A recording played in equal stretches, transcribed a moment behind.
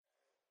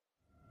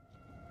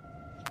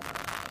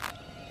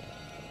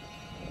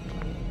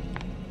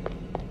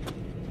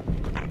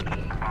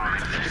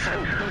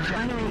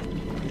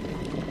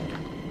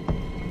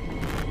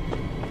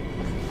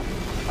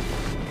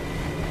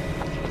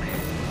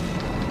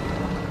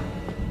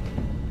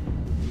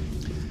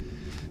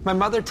My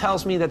mother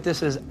tells me that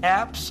this is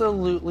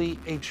absolutely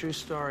a true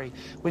story.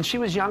 When she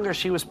was younger,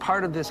 she was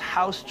part of this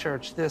house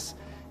church, this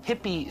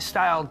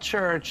hippie-style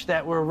church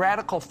that were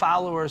radical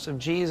followers of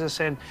Jesus,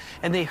 and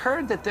they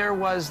heard that there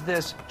was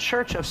this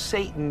Church of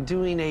Satan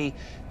doing a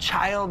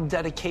child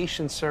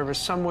dedication service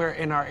somewhere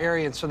in our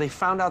area, and so they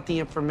found out the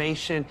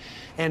information,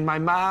 and my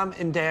mom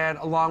and dad,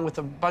 along with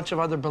a bunch of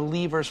other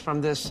believers from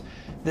this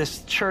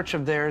church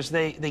of theirs,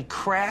 they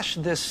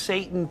crashed this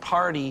Satan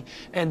party,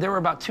 and there were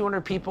about 200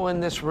 people in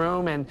this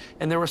room, and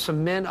there were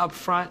some men up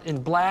front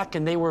in black,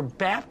 and they were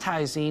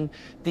baptizing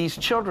these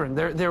children.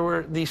 There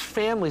were these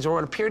families, or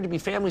what appeared to be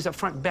families up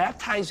front,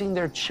 baptizing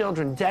their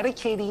children,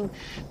 dedicating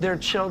their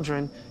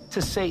children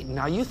to Satan.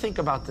 Now you think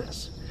about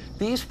this.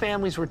 These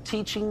families were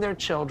teaching their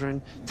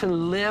children to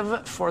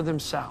live for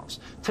themselves,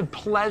 to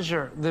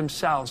pleasure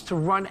themselves, to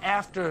run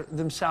after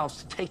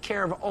themselves, to take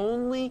care of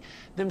only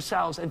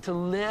themselves, and to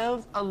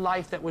live a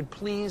life that would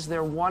please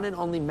their one and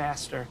only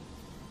master,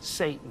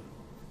 Satan.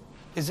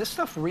 Is this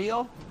stuff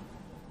real?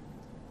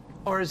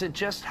 Or is it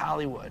just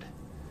Hollywood?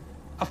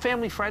 A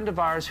family friend of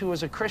ours who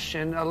was a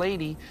Christian, a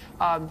lady,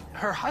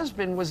 her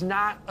husband was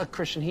not a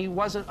Christian. He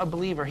wasn't a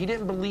believer. He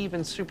didn't believe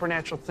in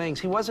supernatural things.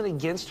 He wasn't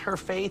against her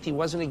faith. He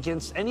wasn't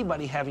against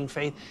anybody having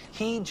faith.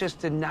 He just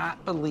did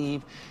not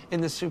believe in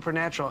the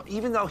supernatural.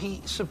 Even though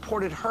he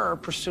supported her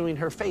pursuing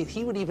her faith,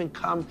 he would even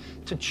come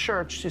to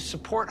church to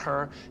support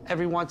her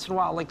every once in a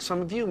while, like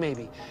some of you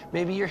maybe.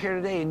 Maybe you're here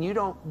today and you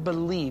don't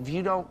believe,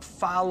 you don't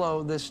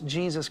follow this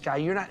Jesus guy.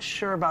 You're not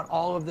sure about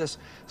all of this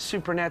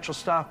supernatural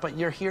stuff, but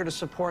you're here to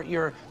support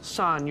your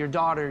son, your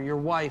daughter, your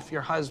wife,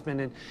 your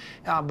husband, and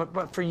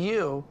but for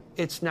you,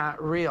 it's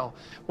not real.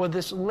 Well,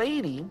 this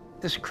lady,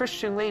 this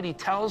Christian lady,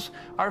 tells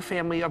our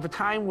family of a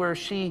time where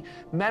she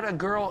met a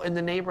girl in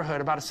the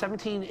neighborhood, about a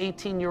 17,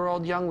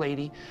 18-year-old young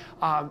lady,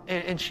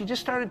 and she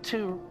just started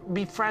to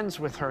be friends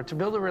with her, to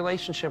build a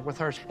relationship with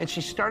her, and she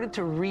started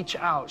to reach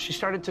out. She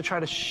started to try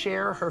to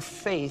share her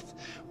faith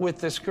with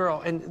this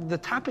girl, and the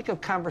topic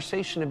of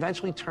conversation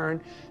eventually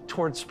turned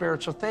towards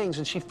spiritual things,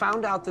 and she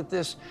found out that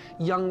this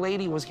young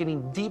lady was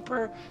getting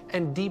deeper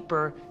and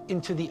deeper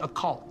into the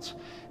occult.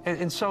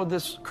 And so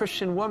this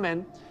Christian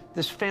woman,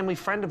 this family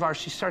friend of ours,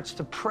 she starts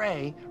to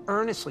pray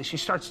earnestly. She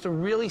starts to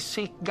really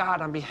seek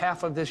God on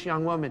behalf of this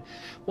young woman.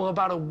 Well,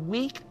 about a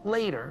week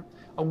later,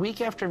 a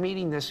week after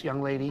meeting this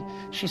young lady,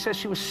 she says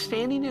she was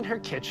standing in her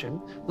kitchen,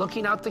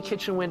 looking out the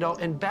kitchen window,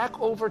 and back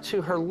over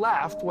to her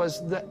left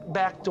was the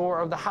back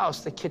door of the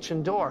house, the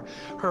kitchen door.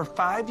 Her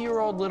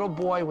 5-year-old little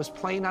boy was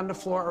playing on the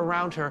floor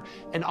around her,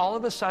 and all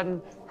of a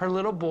sudden, her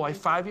little boy,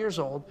 5 years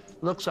old,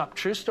 looks up,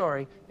 true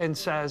story, and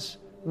says,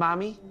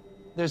 "Mommy,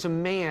 there's a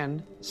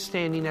man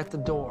standing at the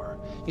door."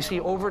 You see,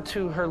 over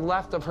to her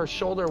left of her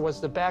shoulder was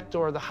the back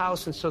door of the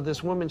house, and so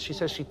this woman, she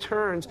says she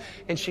turns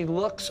and she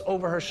looks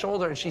over her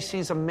shoulder and she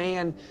sees a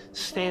man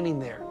standing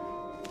there.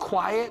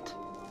 Quiet,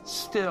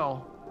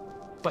 still,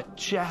 but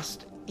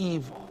just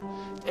evil.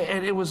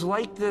 And it was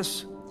like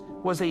this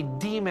was a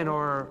demon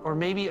or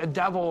maybe a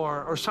devil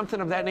or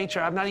something of that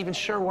nature. I'm not even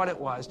sure what it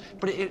was,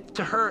 but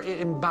to her, it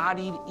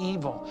embodied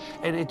evil.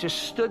 And it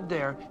just stood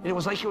there, and it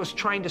was like it was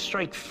trying to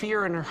strike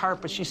fear in her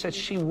heart, but she said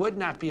she would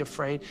not be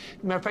afraid.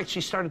 Matter of fact,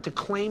 she started to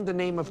claim the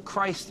name of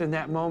Christ in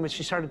that moment.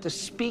 She started to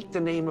speak the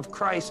name of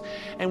Christ,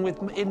 and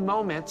in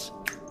moments,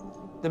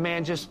 the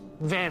man just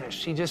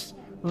vanished. He just,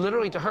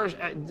 literally to her,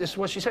 this is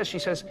what she says. She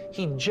says,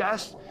 he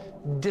just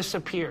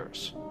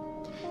disappears.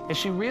 And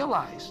she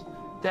realized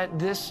that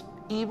this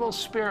evil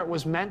spirit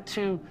was meant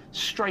to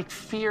strike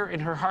fear in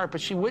her heart, but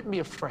she wouldn't be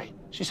afraid.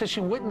 She said she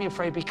wouldn't be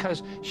afraid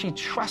because she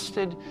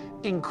trusted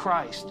in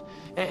Christ.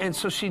 And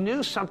so she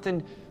knew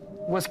something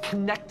was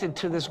connected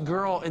to this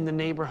girl in the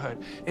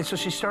neighborhood. And so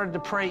she started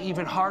to pray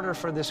even harder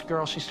for this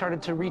girl. She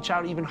started to reach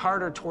out even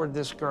harder toward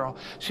this girl.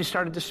 She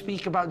started to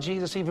speak about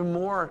Jesus even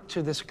more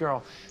to this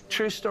girl.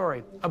 True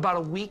story. About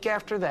a week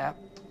after that,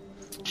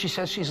 she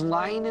says she's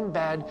lying in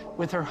bed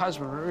with her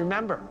husband.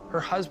 Remember, her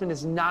husband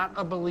is not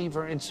a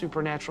believer in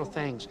supernatural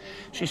things.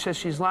 She says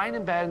she's lying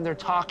in bed and they're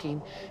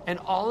talking, and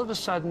all of a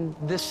sudden,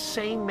 this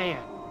same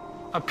man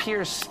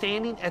appears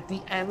standing at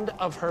the end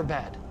of her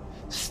bed,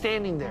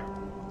 standing there,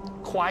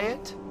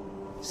 quiet,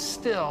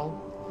 still,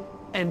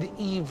 and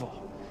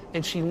evil.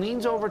 And she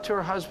leans over to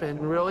her husband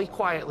really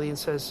quietly and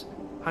says,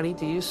 "Honey,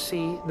 do you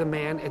see the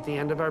man at the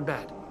end of our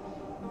bed?"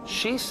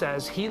 She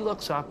says, he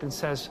looks up and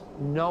says,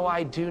 "No,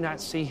 I do not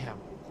see him."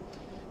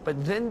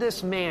 But then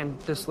this man,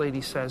 this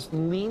lady says,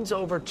 leans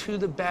over to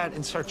the bed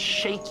and starts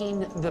shaking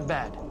the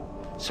bed.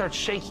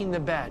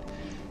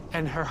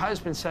 And her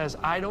husband says,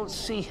 "I don't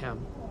see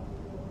him,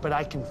 but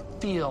I can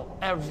feel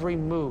every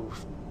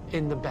move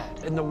in the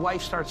bed." And the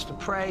wife starts to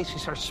pray. She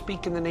starts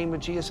speaking the name of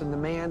Jesus, and the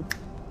man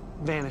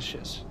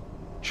vanishes.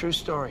 True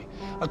story.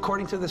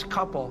 According to this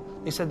couple,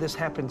 they said this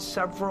happened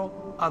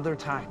several other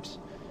times.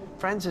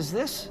 Friends, is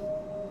this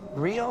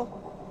real,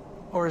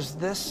 or is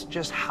this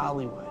just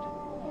Hollywood?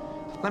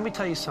 Let me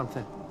tell you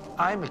something.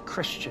 I'm a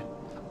Christian.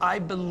 I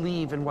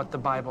believe in what the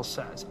Bible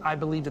says. I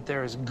believe that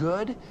there is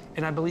good,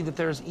 and I believe that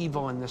there is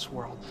evil in this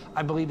world.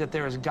 I believe that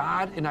there is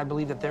God, and I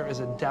believe that there is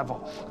a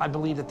devil. I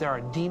believe that there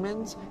are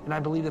demons, and I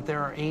believe that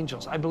there are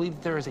angels. I believe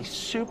that there is a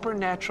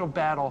supernatural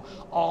battle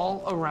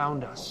all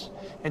around us.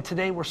 And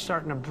today we're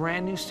starting a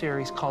brand new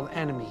series called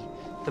Enemy,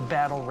 The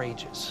Battle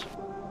Rages.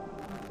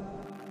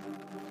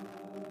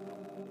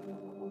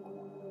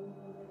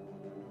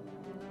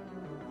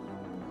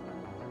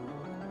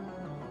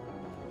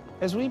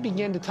 As we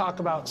begin to talk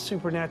about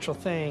supernatural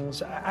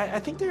things, I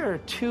think there are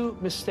two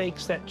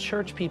mistakes that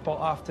church people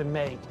often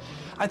make.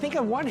 I think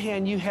on one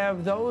hand, you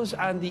have those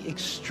on the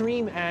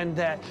extreme end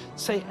that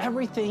say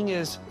everything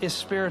is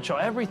spiritual,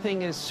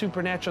 everything is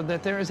supernatural,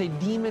 that there is a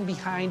demon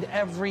behind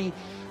every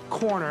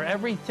corner.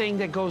 Everything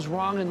that goes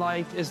wrong in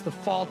life is the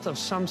fault of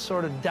some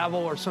sort of devil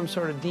or some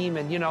sort of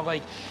demon. You know,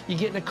 like you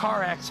get in a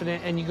car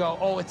accident and you go,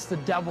 oh, it's the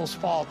devil's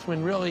fault,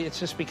 when really it's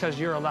just because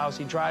you're a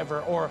lousy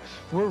driver, or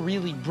we're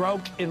really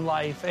broke in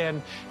life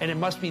and it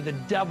must be the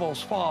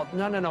devil's fault.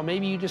 No.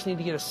 Maybe you just need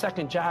to get a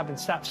second job and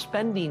stop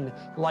spending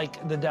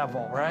like the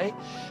devil, right?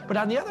 But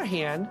on the other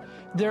hand,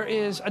 there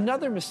is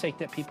another mistake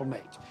that people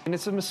make. And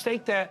it's a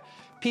mistake that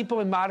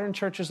people in modern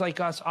churches like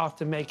us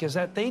often make, is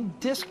that they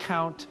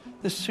discount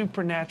the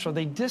supernatural.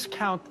 They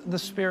discount the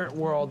spirit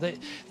world.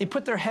 They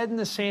put their head in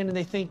the sand and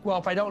they think, well,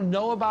 if I don't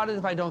know about it,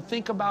 if I don't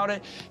think about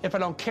it, if I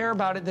don't care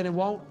about it, then it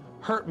won't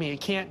hurt me. It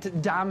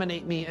can't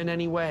dominate me in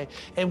any way.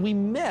 And we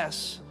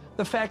miss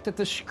the fact that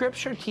the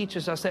scripture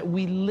teaches us that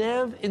we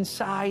live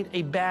inside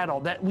a battle,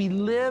 that we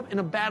live in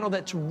a battle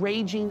that's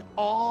raging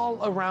all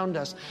around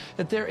us,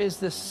 that there is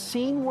this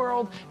seen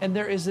world and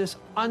there is this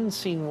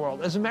unseen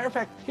world. As a matter of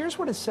fact, here's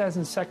what it says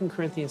in 2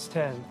 Corinthians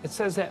 10. It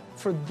says that,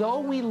 for though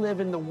we live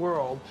in the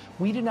world,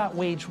 we do not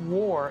wage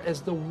war as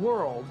the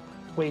world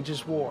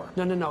wages war.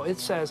 No. It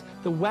says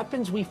the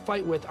weapons we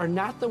fight with are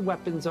not the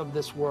weapons of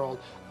this world.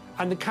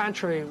 On the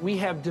contrary, we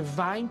have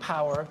divine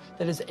power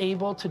that is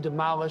able to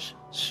demolish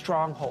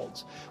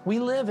strongholds. We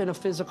live in a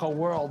physical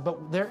world,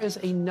 but there is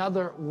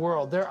another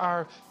world. There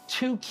are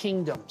two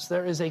kingdoms.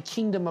 There is a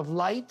kingdom of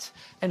light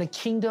and a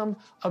kingdom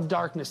of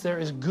darkness. There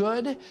is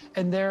good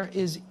and there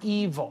is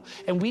evil.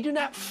 And we do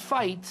not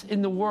fight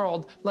in the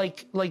world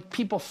like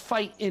people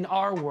fight in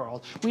our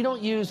world. We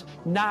don't use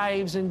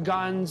knives and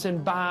guns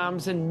and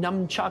bombs and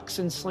nunchucks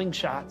and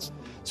slingshots.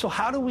 So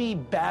how do we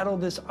battle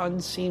this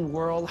unseen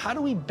world? How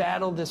do we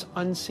battle this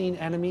unseen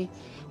enemy?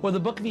 Well, the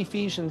book of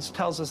Ephesians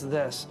tells us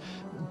this: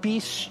 be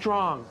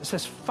strong. It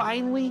says,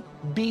 finally,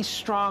 be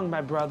strong,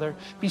 my brother.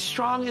 Be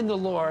strong in the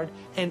Lord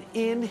and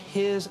in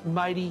his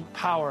mighty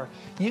power.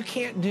 You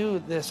can't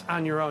do this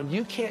on your own.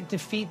 You can't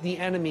defeat the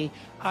enemy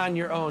on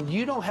your own.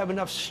 You don't have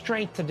enough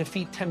strength to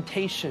defeat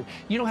temptation.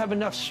 You don't have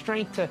enough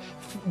strength to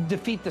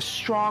defeat the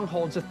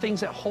strongholds, the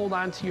things that hold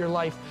on to your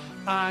life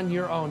on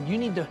your own. You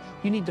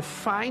need to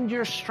find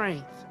your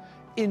strength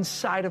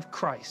inside of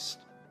Christ.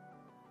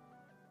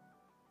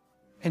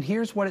 And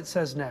here's what it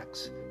says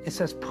next. It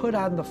says, put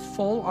on the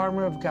full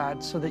armor of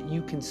God so that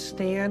you can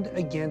stand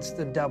against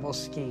the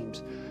devil's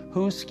schemes.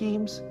 Whose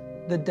schemes?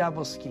 The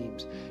devil's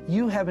schemes.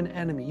 You have an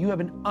enemy. You have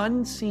an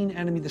unseen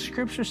enemy. The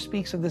scripture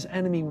speaks of this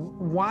enemy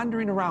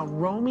wandering around,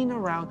 roaming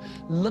around,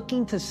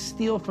 looking to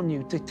steal from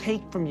you, to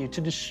take from you,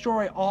 to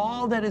destroy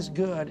all that is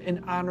good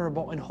and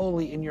honorable and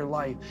holy in your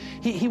life.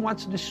 He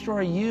wants to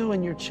destroy you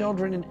and your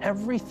children and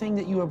everything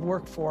that you have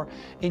worked for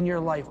in your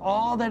life.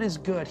 All that is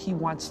good, he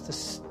wants to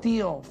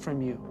steal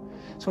from you.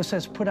 So it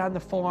says, put on the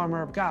full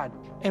armor of God.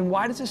 And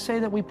why does it say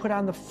that we put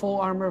on the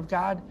full armor of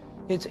God?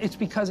 It's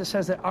because it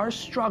says that our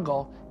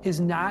struggle is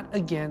not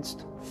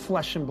against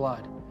flesh and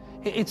blood.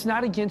 It's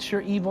not against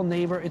your evil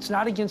neighbor. It's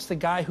not against the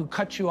guy who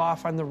cut you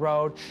off on the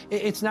road.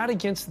 It's not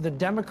against the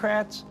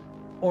Democrats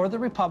or the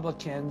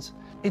Republicans.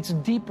 It's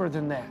deeper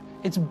than that.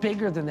 It's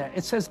bigger than that.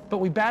 It says, but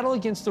we battle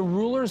against the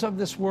rulers of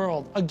this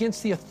world,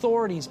 against the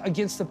authorities,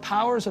 against the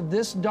powers of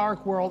this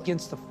dark world,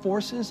 against the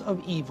forces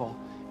of evil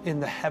in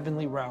the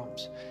heavenly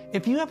realms.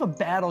 If you have a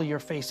battle you're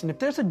facing, if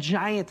there's a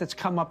giant that's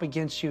come up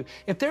against you,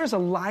 if there's a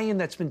lion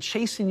that's been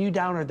chasing you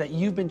down or that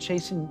you've been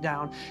chasing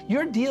down,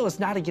 your deal is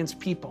not against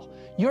people.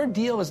 Your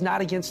deal is not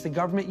against the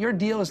government. Your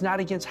deal is not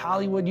against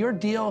Hollywood. Your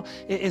deal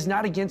is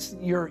not against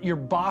your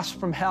boss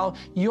from hell.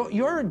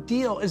 Your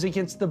deal is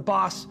against the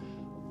boss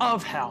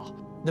of hell.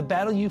 The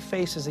battle you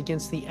face is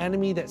against the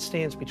enemy that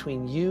stands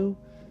between you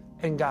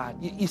and God.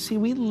 You see,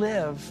 we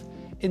live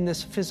in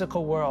this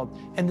physical world,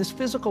 and this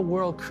physical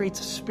world creates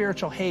a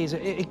spiritual haze.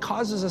 It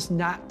causes us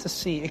not to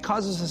see. It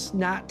causes us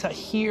not to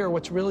hear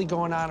what's really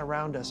going on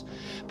around us.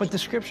 But the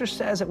scripture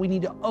says that we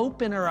need to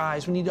open our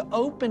eyes. We need to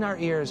open our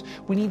ears.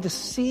 We need to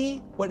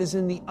see what is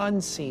in the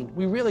unseen.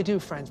 We really do,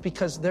 friends,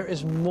 because there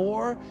is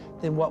more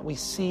than what we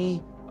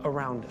see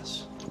around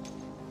us.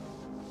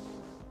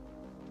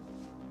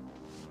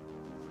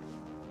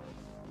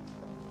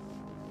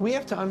 We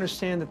have to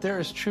understand that there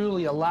is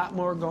truly a lot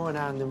more going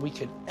on than we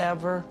could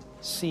ever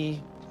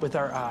see with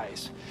our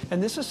eyes.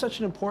 And this is such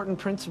an important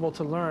principle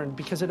to learn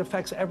because it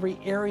affects every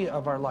area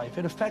of our life.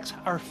 It affects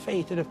our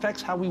faith. It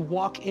affects how we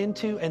walk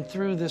into and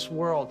through this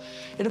world.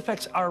 It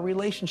affects our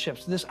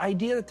relationships. This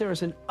idea that there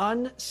is an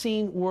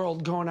unseen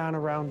world going on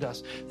around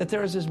us, that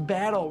there is this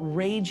battle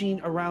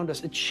raging around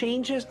us. It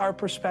changes our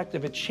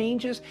perspective. It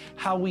changes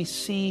how we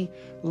see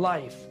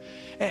life.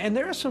 And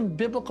there are some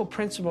biblical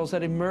principles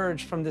that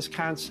emerge from this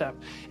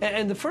concept.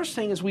 And the first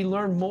thing is we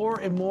learn more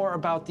and more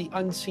about the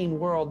unseen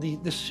world,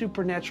 the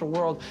supernatural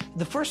world.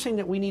 The first thing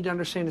that we need to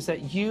understand is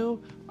that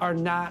you are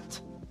not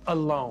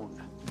alone.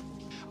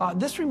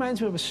 This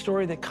reminds me of a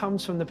story that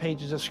comes from the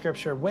pages of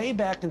Scripture. Way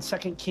back in 2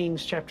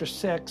 Kings chapter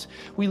 6,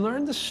 we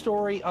learned the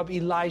story of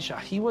Elijah.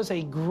 He was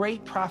a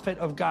great prophet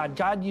of God.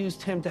 God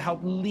used him to help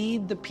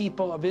lead the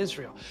people of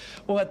Israel.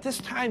 Well, at this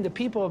time, the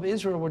people of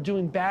Israel were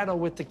doing battle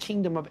with the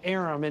kingdom of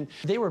Aram, and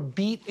they were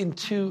beat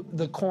into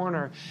the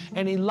corner.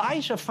 And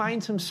Elijah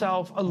finds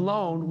himself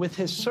alone with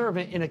his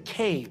servant in a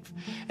cave.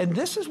 And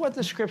this is what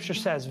the Scripture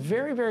says.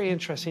 Very, very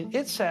interesting.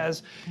 It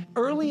says,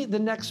 early the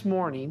next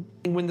morning,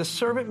 when the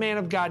servant man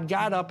of God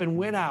got up and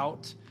went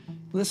out,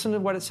 listen to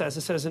what it says.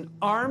 It says, an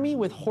army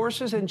with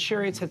horses and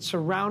chariots had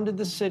surrounded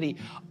the city.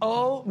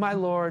 Oh, my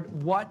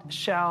Lord, what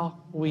shall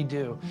we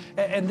do?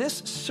 And this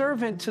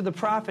servant to the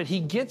prophet, he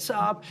gets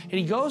up and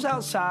he goes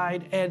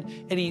outside and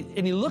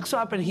he looks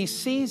up and he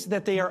sees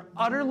that they are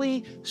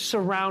utterly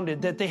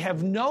surrounded, that they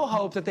have no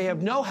hope, that they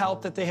have no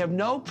help, that they have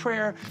no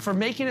prayer for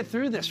making it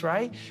through this,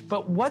 right?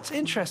 But what's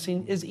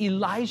interesting is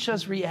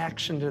Elijah's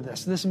reaction to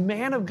this. This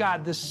man of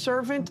God, this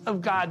servant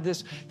of God,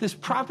 this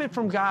prophet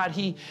from God,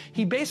 he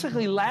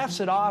basically laughs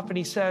it off and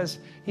he says,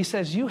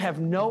 you have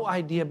no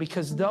idea,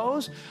 because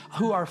those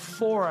who are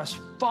for us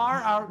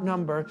far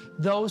outnumber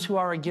those who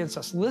are against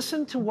us.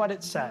 Listen to what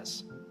it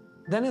says.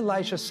 Then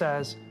Elisha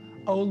says,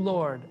 O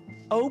Lord,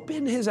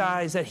 open his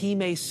eyes that he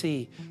may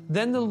see.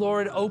 Then the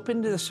Lord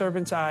opened the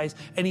servant's eyes,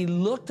 and he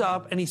looked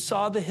up and he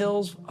saw the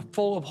hills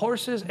full of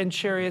horses and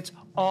chariots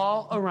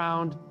all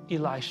around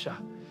Elisha.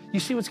 You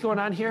see what's going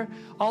on here?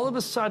 All of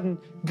a sudden,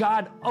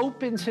 God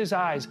opens his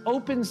eyes,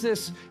 opens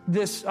this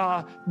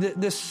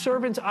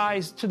servant's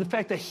eyes to the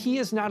fact that he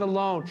is not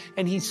alone.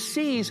 And he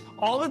sees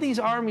all of these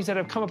armies that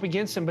have come up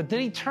against him. But then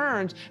he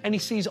turns and he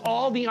sees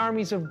all the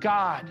armies of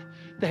God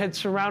that had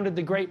surrounded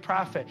the great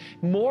prophet.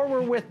 More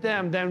were with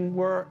them than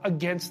were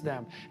against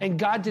them. And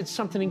God did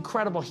something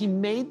incredible. He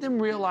made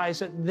them realize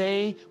that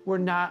they were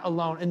not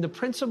alone. And the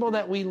principle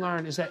that we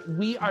learn is that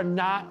we are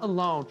not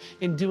alone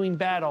in doing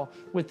battle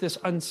with this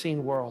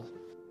unseen world.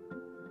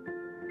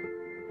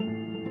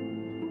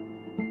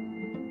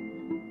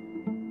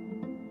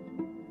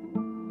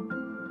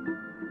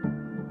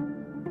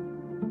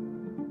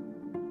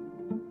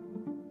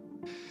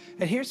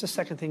 And here's the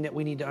second thing that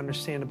we need to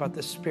understand about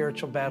this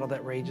spiritual battle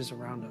that rages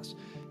around us.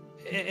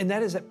 And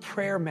that is that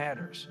prayer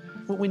matters.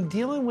 When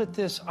dealing with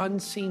this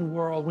unseen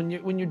world, when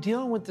you're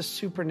dealing with the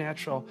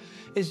supernatural,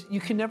 is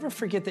you can never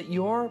forget that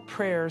your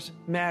prayers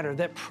matter,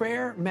 that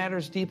prayer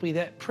matters deeply,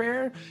 that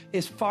prayer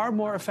is far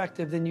more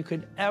effective than you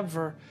could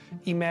ever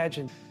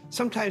imagine.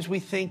 Sometimes we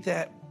think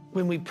that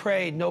when we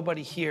pray,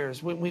 nobody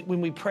hears.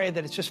 When we pray,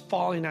 that it's just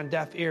falling on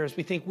deaf ears.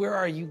 We think, where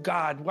are you,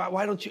 God?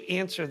 Why don't you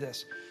answer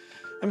this?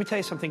 Let me tell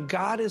you something.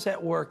 God is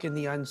at work in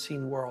the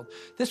unseen world.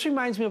 This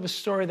reminds me of a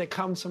story that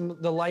comes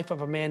from the life of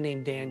a man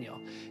named Daniel.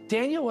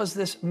 Daniel was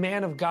this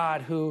man of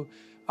God who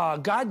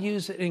God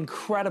used in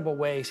incredible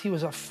ways. He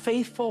was a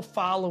faithful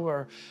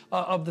follower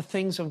of the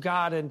things of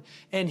God,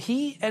 and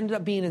he ended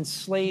up being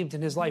enslaved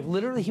in his life.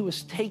 Literally, he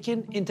was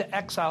taken into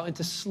exile,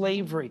 into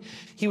slavery.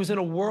 He was in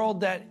a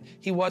world that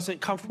he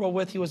wasn't comfortable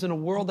with. He was in a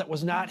world that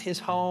was not his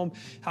home.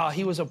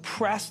 He was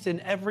oppressed in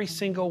every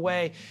single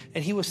way,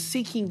 and he was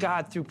seeking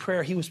God through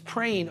prayer. He was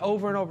praying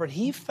over and over, and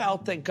he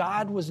felt that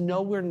God was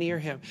nowhere near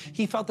him.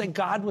 He felt that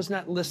God was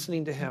not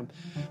listening to him.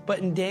 But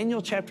in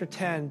Daniel chapter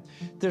 10,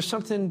 there's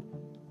something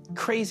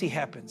crazy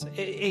happens.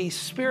 A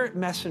spirit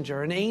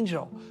messenger, an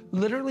angel,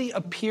 literally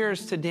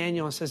appears to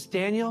Daniel and says,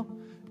 Daniel,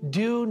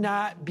 do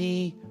not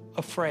be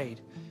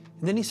afraid.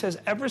 And then he says,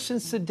 ever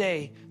since the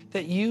day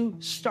that you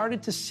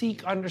started to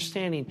seek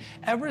understanding,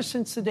 ever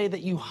since the day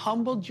that you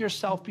humbled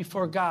yourself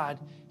before God,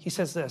 he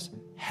says this,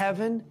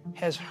 heaven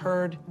has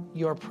heard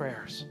your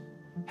prayers.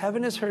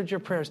 Heaven has heard your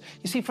prayers.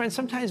 You see, friends,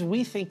 sometimes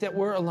we think that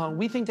we're alone.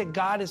 We think that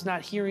God is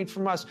not hearing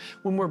from us.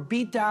 When we're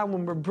beat down,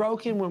 when we're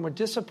broken, when we're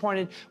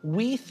disappointed,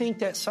 we think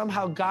that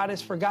somehow God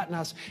has forgotten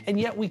us, and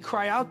yet we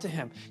cry out to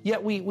him.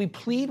 Yet we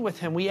plead with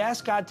him. We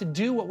ask God to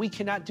do what we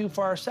cannot do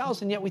for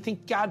ourselves, and yet we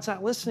think God's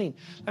not listening.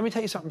 Let me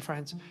tell you something,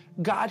 friends.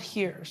 God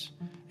hears,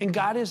 and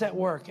God is at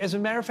work. As a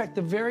matter of fact,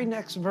 the very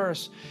next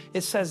verse,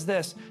 it says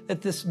this,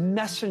 that this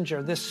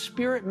messenger, this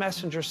spirit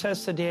messenger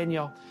says to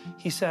Daniel,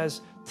 he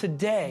says,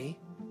 today,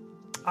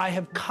 I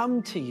have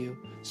come to you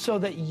so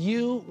that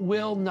you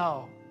will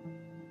know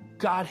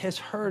God has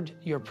heard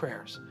your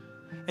prayers.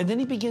 And then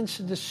he begins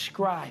to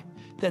describe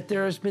that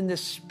there has been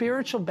this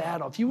spiritual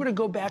battle. If you were to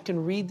go back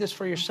and read this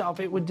for yourself,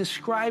 it would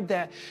describe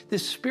that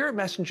this spirit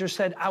messenger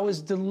said, I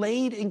was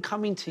delayed in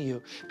coming to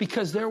you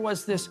because there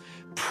was this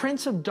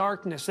prince of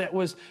darkness that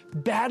was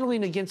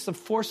battling against the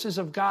forces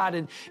of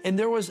God. And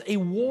there was a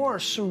war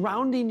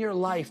surrounding your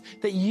life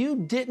that you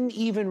didn't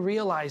even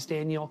realize,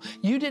 Daniel.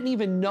 You didn't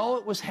even know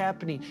it was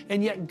happening.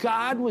 And yet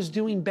God was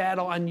doing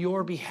battle on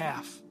your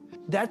behalf.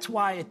 That's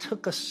why it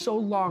took us so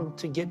long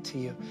to get to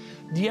you.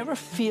 Do you ever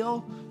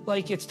feel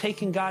like it's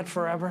taken God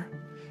forever?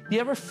 Do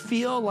you ever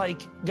feel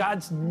like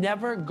God's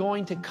never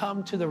going to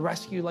come to the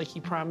rescue like he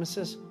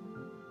promises?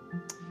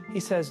 He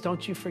says,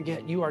 don't you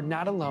forget, you are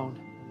not alone.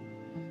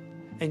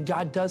 And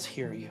God does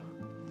hear you.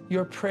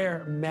 Your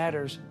prayer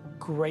matters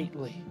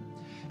greatly.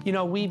 You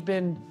know, we've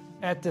been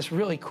at this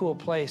really cool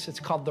place. It's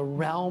called the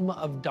Realm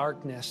of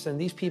Darkness. And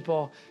these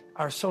people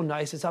are so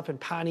nice. It's up in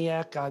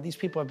Pontiac. These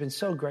people have been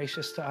so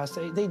gracious to us.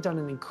 They've done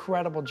an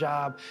incredible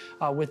job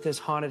with this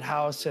haunted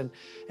house. And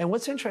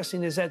what's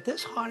interesting is that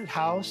this haunted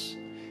house,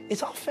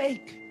 it's all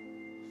fake.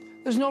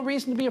 There's no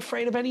reason to be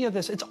afraid of any of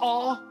this. It's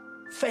all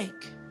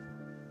fake.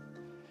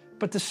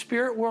 But the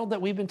spirit world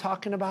that we've been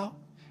talking about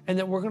and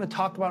that we're going to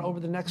talk about over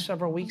the next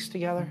several weeks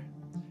together,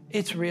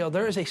 it's real.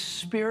 There is a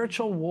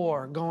spiritual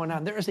war going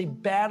on. There is a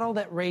battle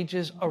that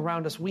rages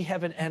around us. We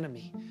have an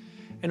enemy.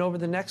 And over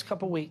the next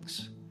couple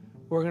weeks,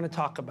 we're going to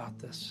talk about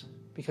this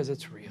because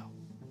it's real.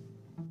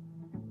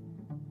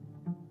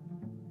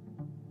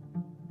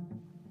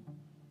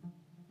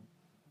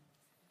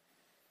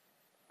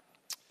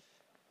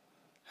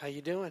 How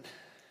you doing?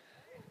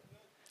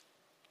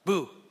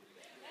 Boo. All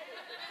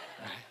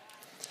right.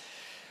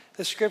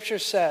 The scripture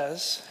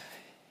says,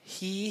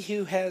 he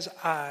who has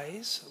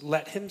eyes,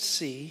 let him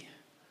see,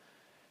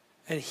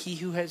 and he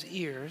who has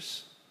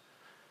ears,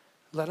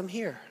 let him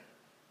hear.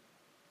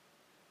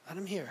 Let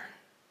him hear.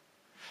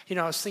 You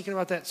know, I was thinking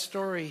about that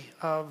story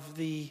of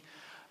the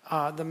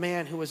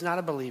man who was not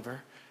a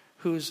believer,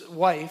 whose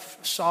wife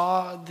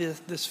saw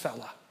this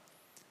fella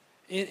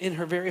in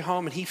her very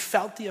home, and he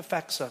felt the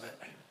effects of it.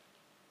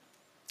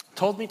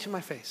 Told me to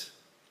my face.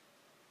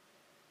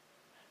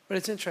 But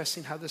it's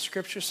interesting how the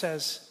scripture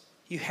says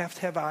you have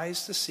to have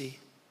eyes to see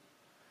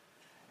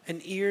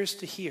and ears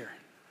to hear.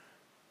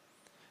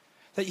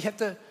 That you have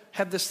to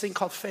have this thing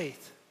called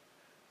faith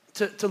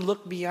to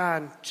look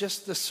beyond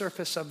just the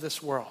surface of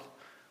this world,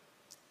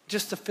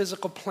 just the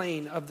physical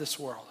plane of this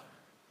world.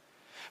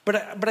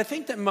 But I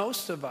think that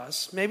most of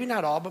us, maybe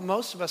not all, but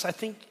most of us, I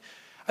think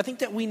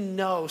that we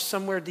know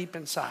somewhere deep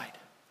inside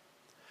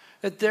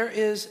that there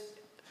is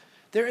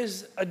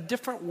a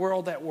different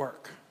world at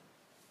work,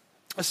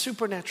 a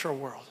supernatural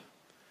world.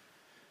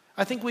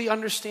 I think we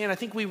understand, I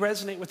think we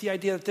resonate with the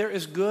idea that there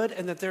is good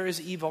and that there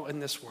is evil in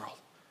this world.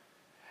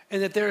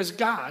 And that there is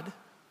God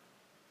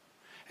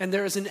and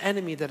there is an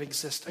enemy that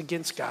exists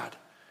against God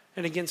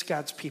and against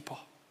God's people.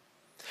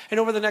 And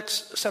over the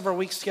next several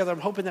weeks together, I'm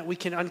hoping that we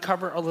can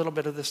uncover a little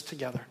bit of this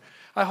together.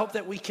 I hope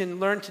that we can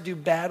learn to do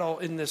battle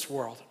in this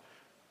world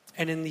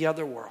and in the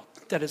other world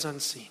that is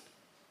unseen.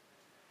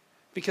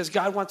 Because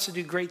God wants to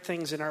do great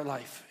things in our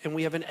life, and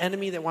we have an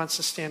enemy that wants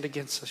to stand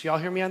against us. Y'all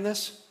hear me on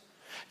this?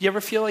 You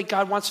ever feel like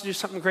God wants to do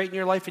something great in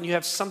your life and you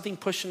have something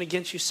pushing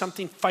against you,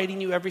 something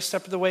fighting you every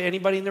step of the way?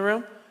 Anybody in the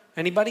room?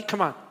 Anybody?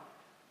 Come on.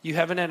 You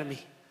have an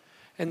enemy.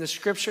 And the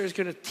scripture is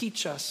going to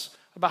teach us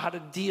about how to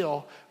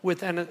deal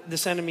with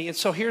this enemy. And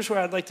so here's where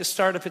I'd like to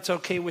start, if it's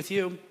okay with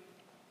you.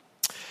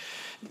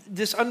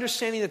 This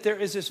understanding that there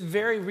is this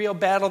very real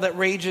battle that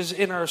rages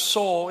in our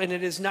soul, and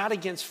it is not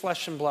against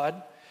flesh and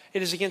blood.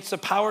 It is against the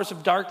powers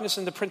of darkness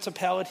and the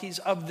principalities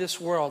of this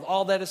world.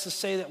 All that is to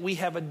say that we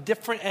have a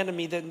different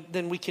enemy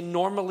than we can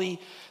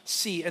normally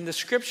see. And the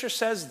scripture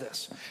says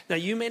this. Now,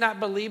 you may not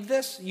believe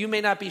this. You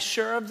may not be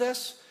sure of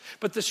this.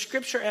 But the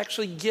scripture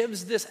actually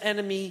gives this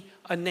enemy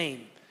a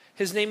name.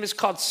 His name is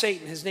called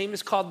Satan. His name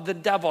is called the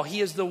devil. He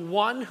is the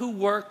one who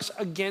works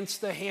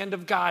against the hand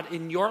of God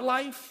in your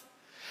life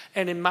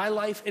and in my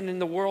life and in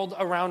the world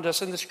around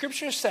us. And the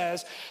scripture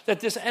says that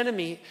this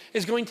enemy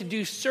is going to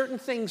do certain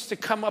things to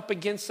come up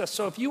against us.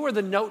 So if you were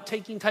the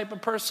note-taking type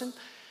of person,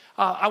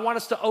 I want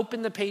us to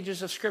open the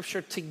pages of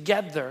scripture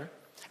together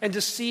and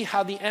to see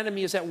how the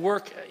enemy is at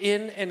work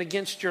in and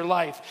against your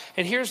life.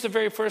 And here's the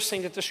very first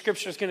thing that the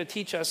scripture is going to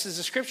teach us, is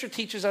the scripture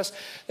teaches us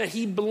that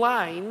he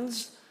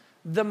blinds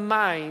the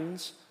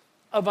minds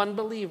of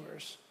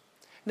unbelievers.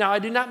 Now, I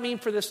do not mean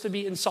for this to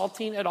be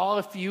insulting at all.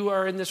 If you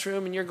are in this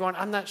room and you're going,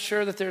 I'm not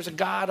sure that there's a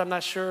God. I'm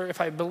not sure if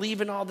I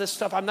believe in all this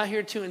stuff. I'm not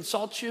here to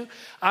insult you.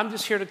 I'm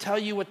just here to tell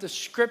you what the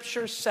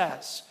scripture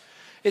says.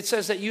 It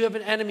says that you have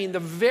an enemy, and the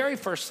very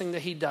first thing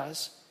that he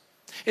does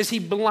is he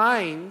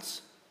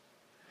blinds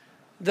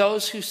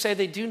those who say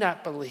they do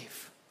not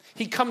believe.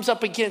 He comes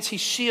up against, he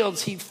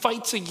shields, he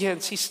fights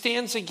against, he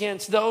stands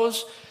against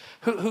those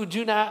who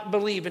do not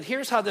believe. And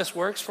here's how this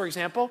works. For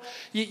example,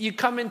 you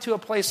come into a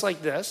place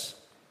like this,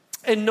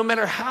 and no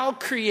matter how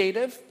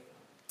creative,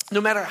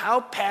 no matter how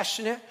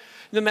passionate,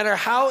 no matter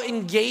how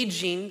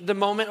engaging the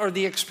moment or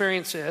the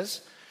experience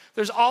is,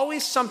 there's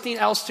always something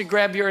else to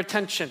grab your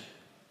attention.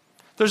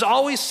 There's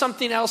always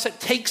something else that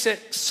takes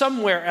it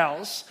somewhere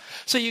else.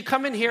 So you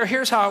come in here,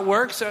 here's how it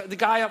works. The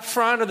guy up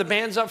front or the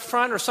band's up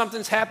front or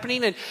something's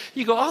happening and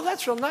you go, oh,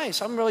 that's real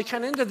nice. I'm really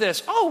kind of into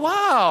this. Oh,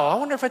 wow. I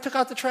wonder if I took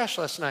out the trash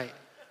last night.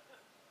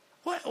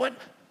 What?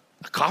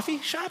 A coffee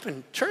shop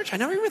in church? I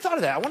never even thought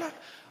of that.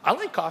 I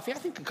like coffee. I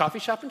think a coffee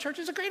shop in church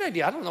is a great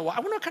idea. I don't know why.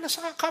 I wonder what kind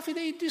of coffee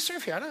they do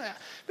serve here. I don't know.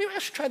 Maybe I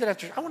should try that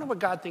after. I wonder what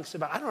God thinks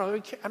about it. I don't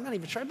know. I'm not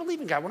even sure. I believe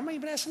in God. What am I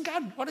even asking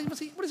God? What does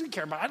he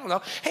care about? I don't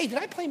know. Hey, did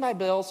I pay my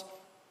bills?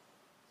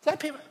 Did I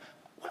pay my...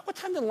 What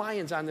time the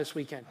Lions on this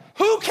weekend?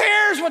 Who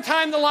cares what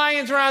time the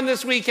Lions are on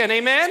this weekend?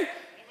 Amen?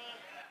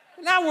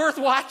 Not worth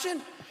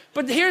watching.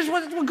 But here's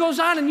what goes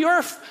on in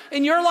your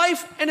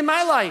life and in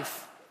my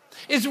life.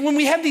 Is when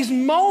we have these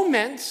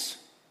moments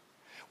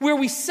where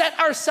we set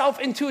ourselves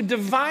into a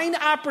divine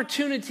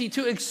opportunity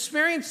to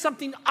experience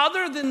something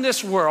other than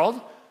this world,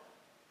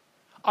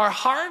 our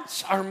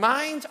hearts, our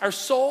minds, our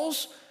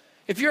souls,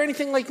 if you're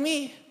anything like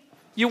me,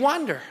 you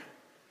wander.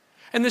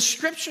 And the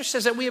scripture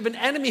says that we have an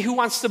enemy who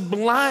wants to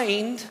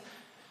blind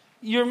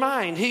your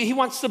mind. He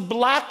wants to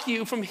block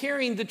you from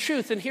hearing the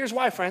truth. And here's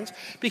why, friends.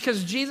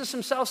 Because Jesus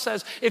himself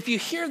says, if you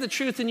hear the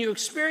truth and you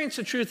experience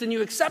the truth and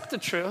you accept the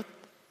truth,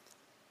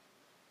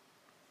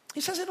 he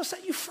says it'll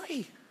set you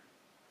free.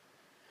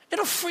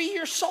 It'll free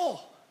your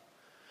soul.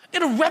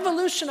 It'll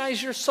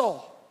revolutionize your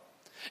soul.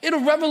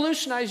 It'll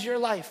revolutionize your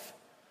life.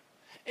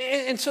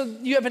 And so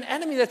you have an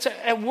enemy that's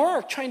at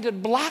work trying to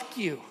block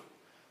you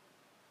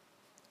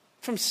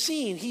from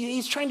seeing.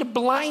 He's trying to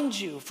blind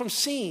you from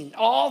seeing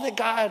all that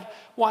God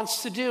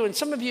wants to do. And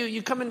some of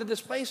you come into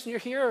this place and you're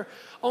here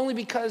only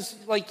because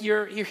like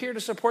you're here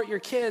to support your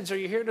kids, or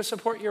you're here to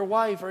support your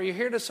wife, or you're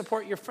here to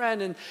support your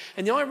friend. And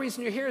the only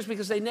reason you're here is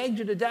because they nagged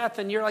you to death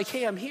and you're like,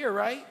 hey, I'm here,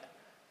 right?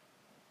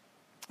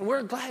 And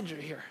we're glad you're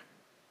here.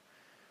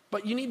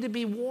 But you need to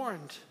be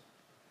warned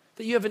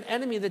that you have an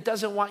enemy that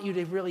doesn't want you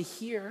to really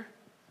hear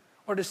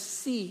or to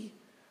see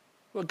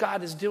what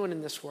God is doing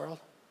in this world.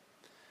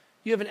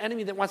 You have an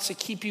enemy that wants to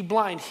keep you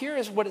blind. Here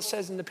is what it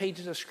says in the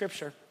pages of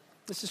Scripture.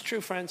 This is true,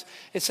 friends.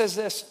 It says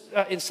this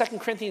in 2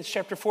 Corinthians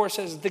chapter 4, it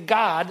says, the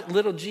God,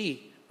 little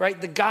g,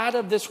 right? The God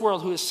of this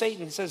world, who is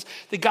Satan, it says,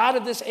 the God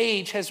of this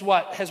age has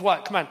what? Has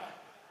what? Come on.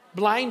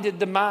 Blinded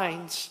the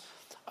minds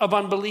of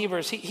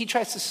unbelievers. He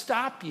tries to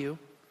stop you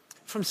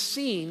from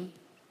seeing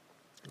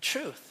the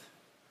truth.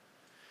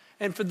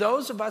 And for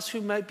those of us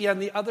who might be on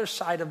the other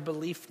side of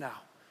belief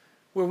now,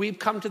 where we've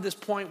come to this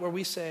point where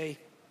we say,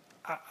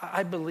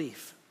 I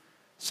believe.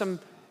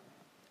 Some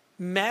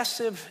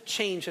massive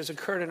change has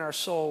occurred in our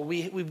soul.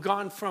 We've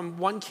gone from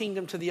one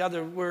kingdom to the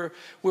other where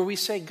we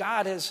say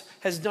God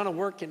has done a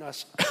work in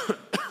us.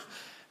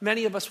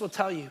 Many of us will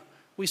tell you,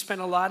 we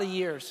spent a lot of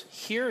years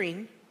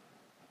hearing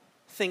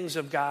things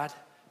of God,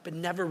 but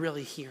never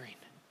really hearing.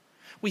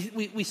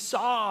 We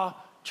saw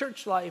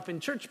church life and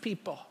church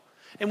people,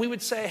 and we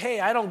would say, hey,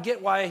 I don't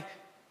get why,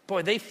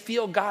 boy, they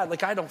feel God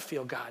like I don't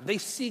feel God. They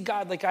see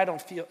God like I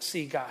don't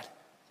see God.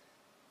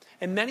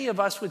 And many of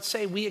us would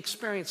say we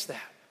experienced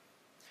that.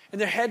 And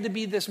there had to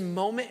be this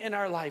moment in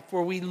our life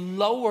where we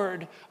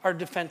lowered our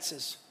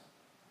defenses.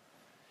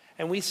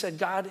 And we said,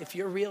 God, if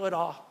you're real at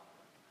all,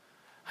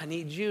 I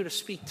need you to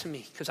speak to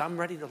me because I'm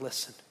ready to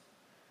listen.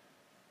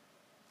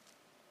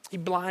 He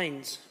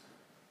blinds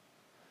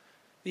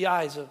the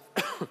eyes of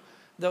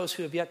those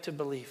who have yet to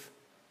believe.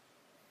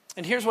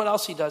 And here's what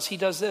else he does. He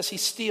does this. He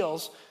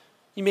steals.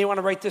 You may want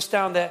to write this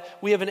down, that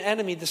we have an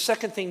enemy. The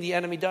second thing the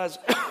enemy does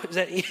is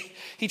that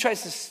he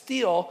tries to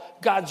steal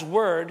God's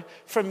word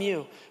from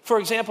you. For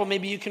example,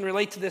 maybe you can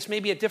relate to this.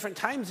 Maybe at different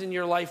times in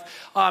your life,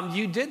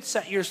 you did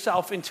set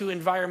yourself into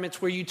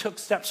environments where you took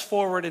steps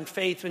forward in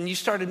faith, and you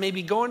started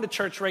maybe going to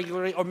church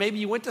regularly, or maybe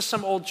you went to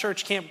some old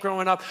church camp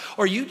growing up,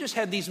 or you just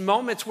had these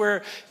moments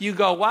where you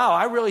go, wow,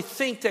 I really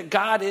think that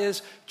God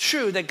is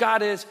true, that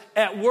God is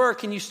at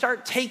work, and you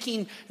start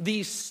taking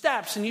these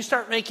steps, and you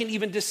start making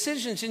even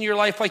decisions in your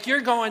life like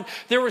you're going.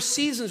 There were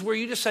seasons where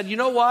you just said, you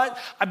know what?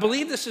 I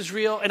believe this is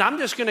real, and I'm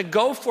just going to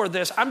go for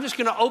this. I'm just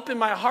going to open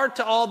my heart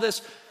to all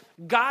this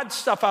God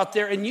stuff out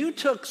there. And you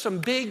took some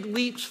big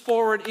leaps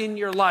forward in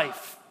your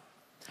life.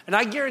 And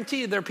I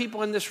guarantee you there are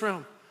people in this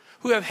room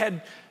who have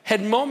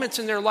had moments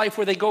in their life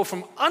where they go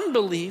from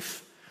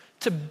unbelief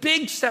to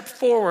big step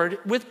forward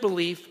with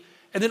belief.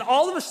 And then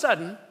all of a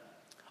sudden,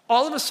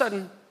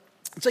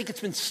 it's like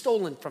it's been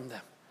stolen from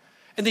them.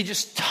 And they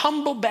just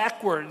tumble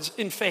backwards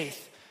in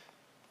faith.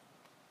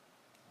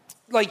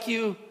 Like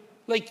you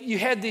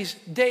had these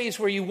days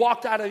where you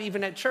walked out of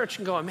even at church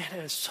and going, man,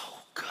 that is so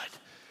good.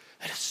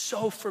 That is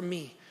so for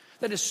me.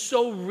 That is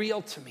so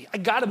real to me. I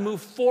got to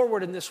move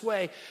forward in this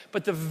way.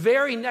 But the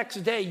very next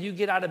day you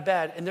get out of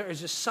bed and there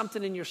is just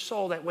something in your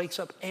soul that wakes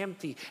up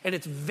empty and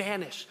it's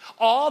vanished.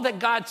 All that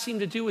God seemed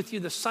to do with you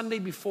the Sunday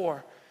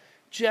before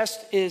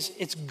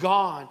it's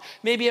gone.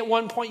 Maybe at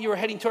one point you were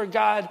heading toward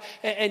God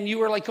and you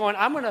were like going,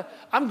 I'm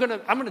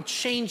gonna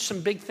change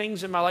some big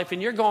things in my life.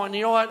 And you're going,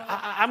 you know what?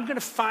 I'm gonna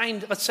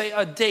find, let's say,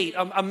 a date,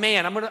 a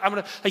man. I'm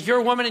gonna like, you're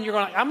a woman and you're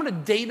going, I'm gonna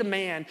date a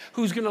man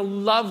who's gonna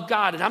love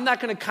God, and I'm not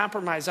gonna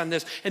compromise on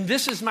this. And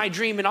this is my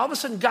dream. And all of a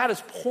sudden God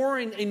is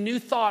pouring a new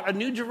thought, a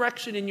new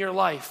direction in your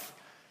life.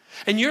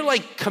 And you're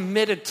like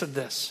committed to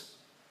this.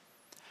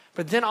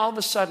 But then all of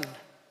a sudden,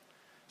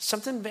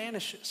 something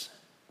vanishes.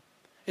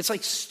 It's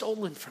like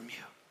stolen from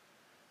you.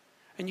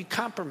 And you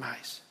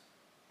compromise.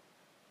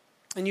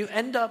 And you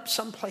end up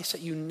someplace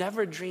that you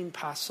never dreamed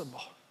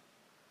possible.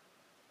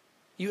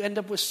 You end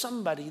up with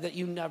somebody that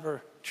you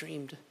never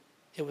dreamed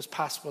it was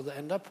possible to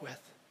end up with.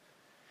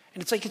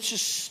 And it's like it's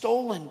just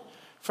stolen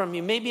from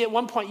you. Maybe at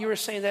one point you were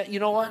saying that, you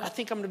know what, I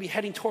think I'm going to be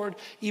heading toward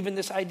even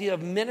this idea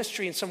of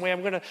ministry in some way.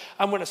 I'm going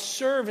to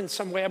serve in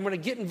some way. I'm going to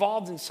get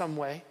involved in some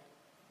way.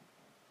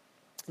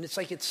 And it's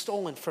like it's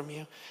stolen from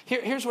you.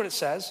 Here's what it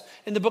says.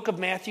 In the book of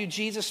Matthew,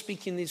 Jesus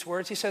speaking these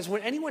words, he says,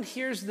 when anyone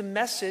hears the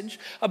message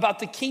about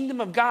the kingdom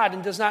of God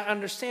and does not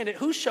understand it,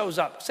 who shows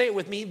up? Say it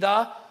with me,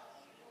 the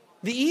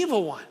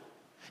evil one.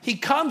 He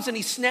comes and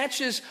he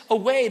snatches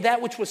away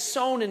that which was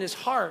sown in his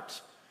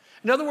heart.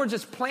 In other words,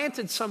 it's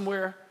planted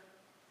somewhere,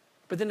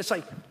 but then it's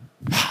like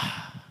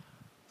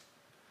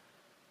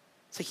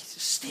he just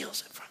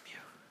steals it from you.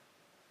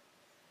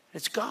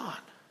 It's gone.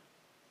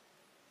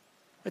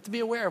 We have to be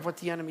aware of what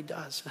the enemy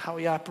does and how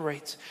he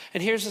operates.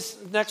 And here's this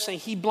next thing.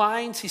 He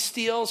blinds, he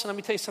steals, and let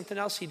me tell you something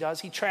else he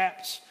does. He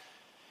traps.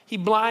 He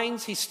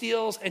blinds, he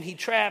steals, and he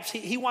traps.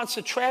 He wants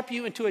to trap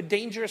you into a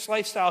dangerous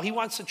lifestyle. He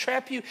wants to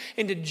trap you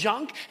into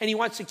junk, and he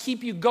wants to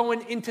keep you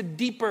going into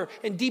deeper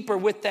and deeper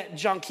with that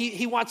junk.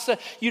 He wants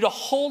you to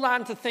hold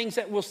on to things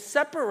that will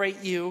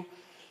separate you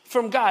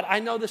from God.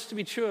 I know this to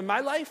be true in my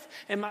life,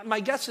 and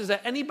my guess is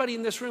that anybody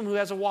in this room who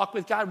has a walk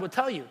with God will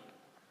tell you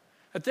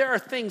that there are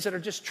things that are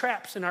just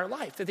traps in our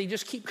life, that they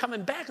just keep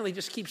coming back and they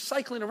just keep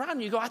cycling around.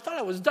 And you go, I thought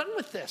I was done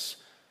with this.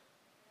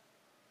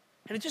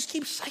 And it just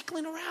keeps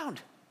cycling around.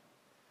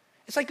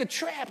 It's like a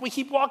trap. We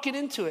keep walking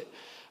into it.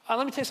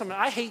 Let me tell you something.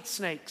 I hate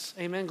snakes.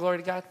 Amen. Glory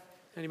to God.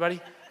 Anybody?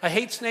 I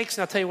hate snakes,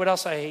 and I'll tell you what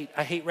else I hate.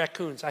 I hate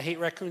raccoons. I hate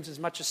raccoons as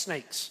much as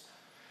snakes.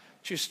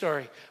 True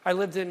story. I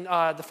lived in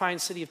the fine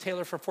city of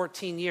Taylor for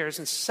 14 years,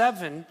 and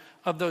 7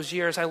 of those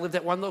years I lived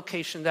at one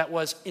location that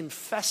was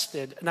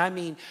infested, and I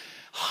mean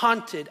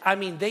haunted. I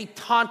mean, they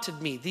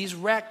taunted me. These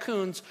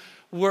raccoons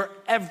were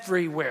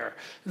everywhere.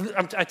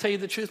 I tell you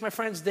the truth, my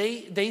friends,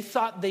 they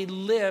thought they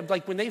lived,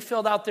 like when they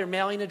filled out their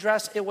mailing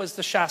address, it was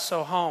the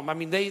Chassot home. I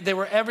mean, they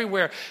were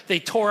everywhere. They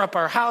tore up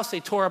our house.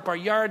 They tore up our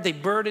yard. They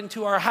burrowed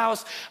into our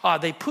house.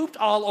 They pooped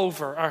all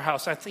over our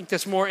house. I think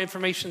that's more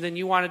information than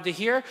you wanted to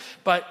hear,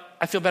 but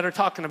I feel better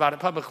talking about it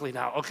publicly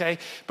now, okay?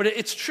 But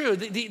it's true.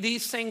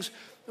 These things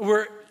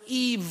were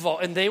evil,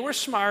 and they were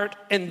smart,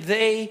 and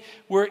they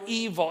were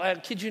evil.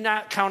 Kid you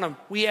not, count them.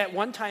 We at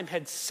one time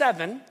had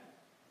 7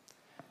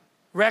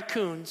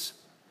 raccoons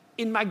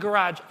in my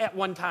garage at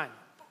one time.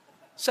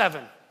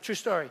 7. True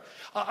story.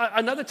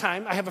 Another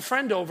time, I have a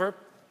friend over,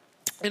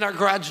 and our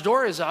garage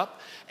door is up,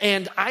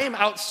 and I am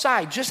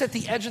outside just at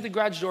the edge of the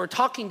garage door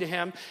talking to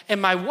him,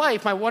 and my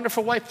wife, my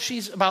wonderful wife,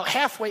 she's about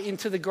halfway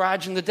into the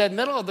garage, in the dead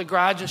middle of the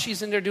garage, and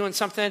she's in there doing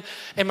something,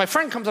 and my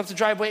friend comes up the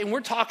driveway, and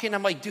we're talking.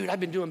 I'm like, dude, I've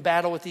been doing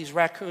battle with these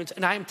raccoons,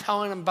 and I'm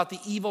telling him about the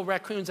evil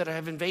raccoons that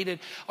have invaded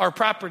our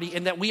property,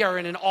 and that we are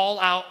in an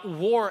all-out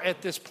war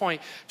at this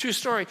point. True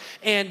story.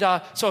 And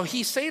so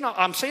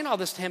I'm saying all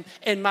this to him,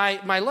 and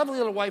my lovely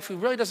little wife, who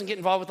really doesn't get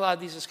involved with a lot of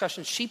these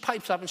discussions, she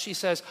pipes up and she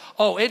says,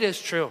 oh, it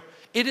is true.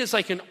 It is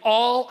like an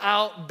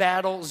all-out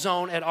battle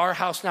zone at our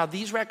house now.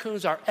 These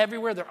raccoons are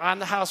everywhere. They're on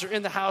the house. They're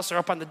in the house. They're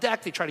up on the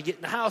deck. They try to get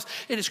in the house.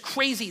 It is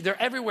crazy.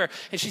 They're everywhere.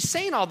 And she's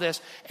saying all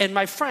this. And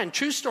my friend,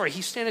 true story,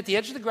 he's standing at the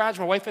edge of the garage.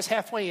 My wife is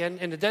halfway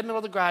in the dead middle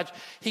of the garage.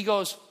 He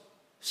goes,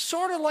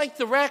 sort of like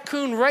the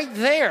raccoon right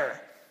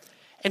there.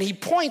 And he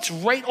points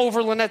right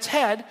over Lynette's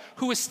head,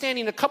 who is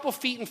standing a couple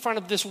feet in front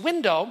of this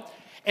window.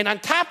 And on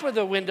top of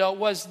the window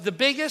was the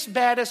biggest,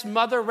 baddest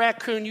mother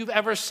raccoon you've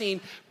ever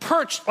seen,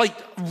 perched like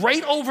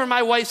right over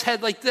my wife's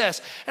head like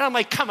this. And I'm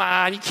like, come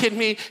on, you kidding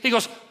me? He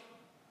goes,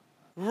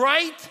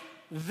 right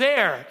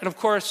there. And of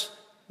course,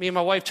 me and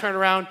my wife turn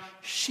around.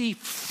 She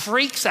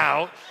freaks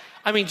out.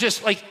 I mean,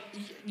 just like,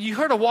 you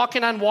heard of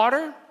walking on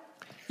water?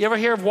 You ever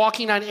hear of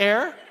walking on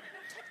air?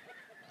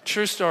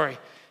 True story.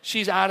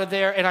 She's out of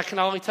there. And I can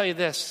only tell you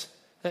this,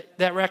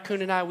 that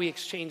raccoon and I, we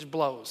exchanged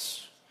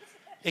blows.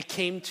 It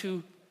came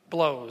to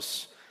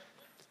blows.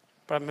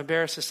 But I'm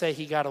embarrassed to say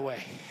he got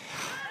away.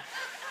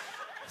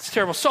 It's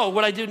terrible. So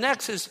what I do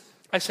next is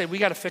I say, we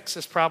got to fix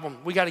this problem.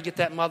 We got to get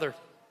that mother.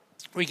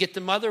 We get the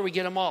mother, we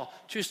get them all.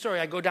 True story.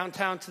 I go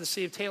downtown to the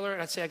city of Taylor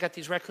and I say, I got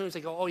these raccoons. They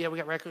go, oh yeah, we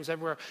got raccoons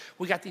everywhere.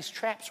 We got these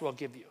traps we'll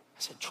give you.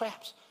 I said,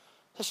 traps?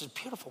 This is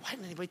beautiful. Why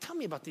didn't anybody tell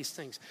me about these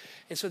things?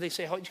 And so they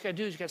say, what you got to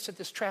do is you got to set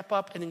this trap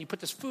up, and then you put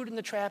this food in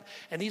the trap,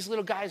 and these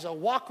little guys will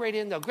walk right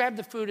in, they'll grab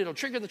the food, it'll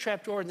trigger the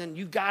trap door, and then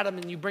you got them,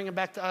 and you bring them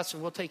back to us,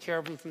 and we'll take care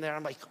of them from there.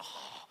 I'm like,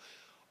 oh,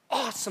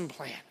 awesome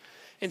plan.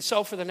 And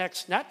so for the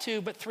next, not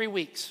 2, but 3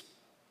 weeks,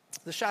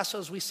 the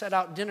Shassos, we set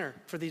out dinner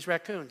for these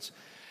raccoons.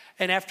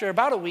 And after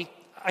about a week,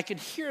 I could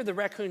hear the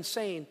raccoons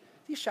saying,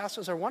 these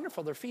Shassos are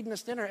wonderful. They're feeding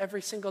us dinner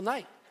every single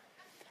night.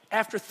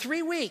 After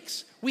 3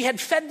 weeks, we had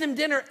fed them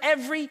dinner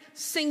every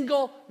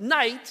single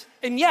night,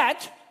 and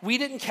yet we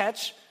didn't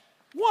catch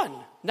one,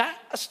 not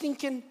a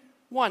stinking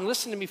one.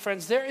 Listen to me,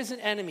 friends. There is an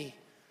enemy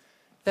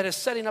that is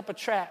setting up a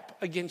trap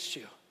against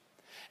you.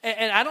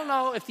 And I don't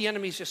know if the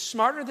enemy's just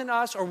smarter than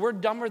us or we're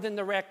dumber than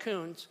the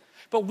raccoons,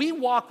 but we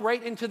walk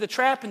right into the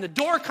trap and the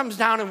door comes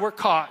down and we're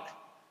caught.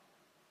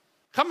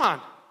 Come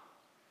on.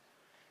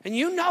 And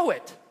you know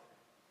it.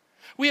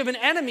 We have an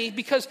enemy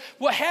because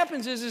what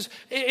happens is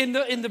in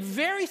the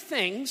very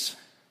things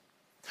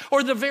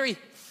or the very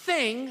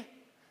thing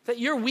that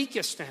you're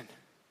weakest in,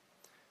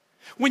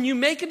 when you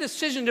make a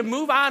decision to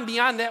move on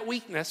beyond that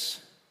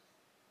weakness,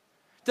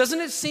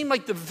 doesn't it seem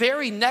like the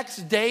very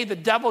next day the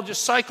devil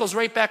just cycles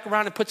right back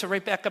around and puts it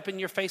right back up in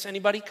your face?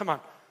 Anybody? Come on.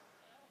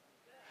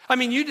 I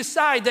mean, you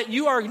decide that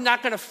you are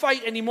not going to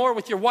fight anymore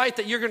with your wife,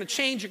 that you're going to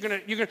change, you're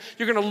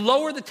going to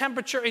lower the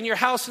temperature in your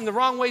house in the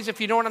wrong ways,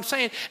 if you know what I'm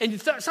saying,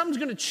 and something's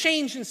going to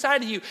change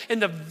inside of you.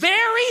 And the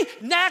very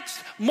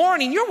next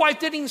morning, your wife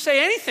didn't even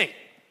say anything,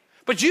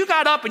 but you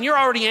got up and you're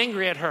already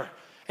angry at her.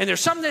 And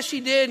there's something that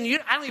she did, and you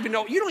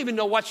don't even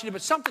know what she did,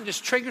 but something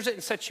just triggers it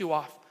and sets you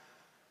off.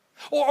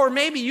 Or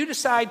maybe you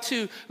decide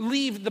to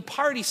leave the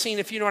party scene,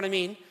 if you know what I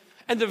mean,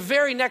 and the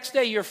very next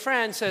day your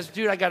friend says,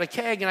 dude, I got a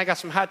keg and I got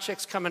some hot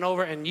chicks coming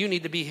over and you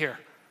need to be here.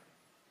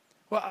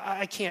 Well,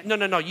 I can't.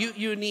 No,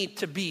 you need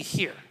to be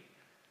here.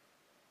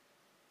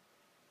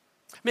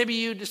 Maybe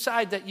you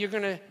decide that you're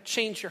going to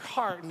change your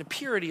heart and the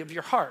purity of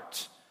your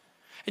heart,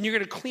 and you're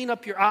going to clean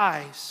up your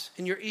eyes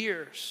and your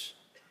ears.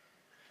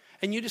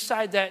 And you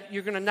decide that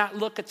you're going to not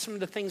look at some of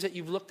the things that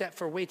you've looked at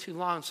for way too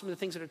long, some of the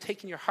things that are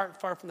taking your heart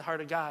far from the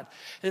heart of God.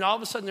 And all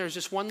of a sudden there's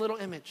just one little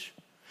image,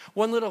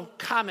 one little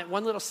comment,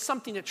 one little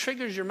something that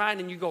triggers your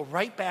mind, and you go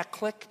right back,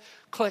 click,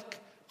 click,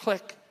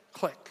 click,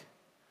 click.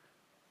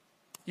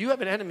 You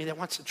have an enemy that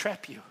wants to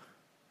trap you.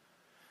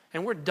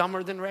 And we're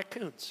dumber than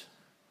raccoons.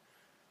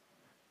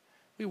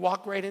 We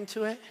walk right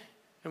into it,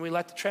 and we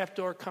let the trap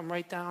door come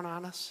right down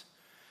on us,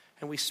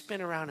 and we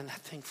spin around in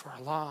that thing for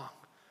a long,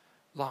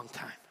 long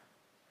time.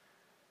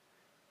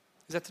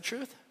 Is that the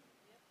truth?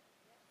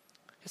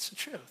 It's the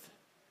truth.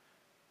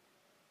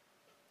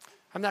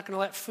 I'm not going to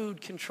let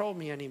food control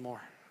me anymore.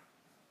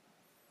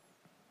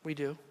 We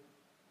do.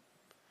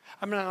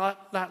 I'm going to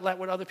not let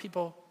what other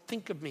people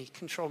think of me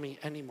control me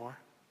anymore.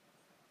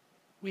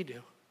 We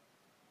do.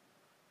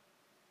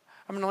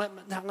 I'm going to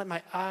not let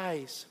my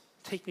eyes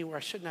take me where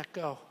I should not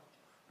go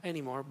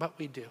anymore, but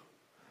we do.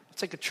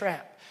 It's like a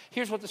trap.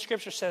 Here's what the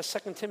scripture says,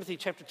 2 Timothy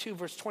chapter 2,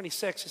 verse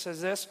 26. It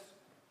says this,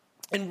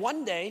 and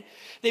one day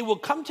they will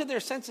come to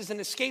their senses and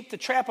escape the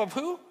trap of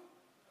who?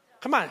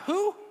 Come on,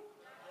 who?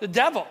 The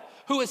devil,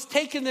 who has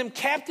taken them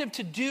captive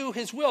to do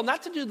his will,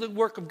 not to do the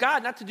work of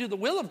God, not to do the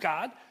will of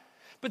God,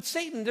 but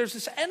Satan, there's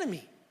this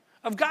enemy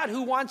of God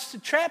who wants to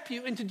trap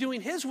you into doing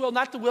his will,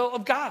 not the will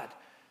of God.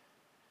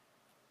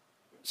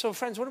 So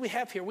friends, what do we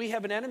have here? We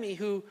have an enemy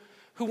who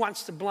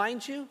wants to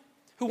blind you,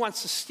 who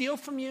wants to steal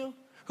from you,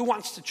 who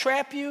wants to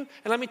trap you.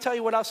 And let me tell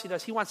you what else he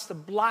does. He wants to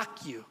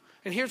block you.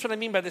 And here's what I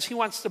mean by this. He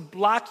wants to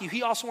block you.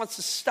 He also wants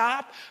to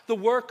stop the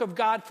work of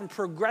God from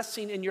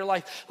progressing in your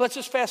life. Let's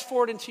just fast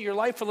forward into your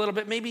life a little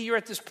bit. Maybe you're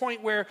at this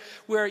point where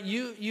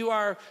you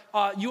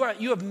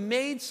have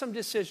made some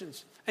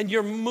decisions, and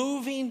you're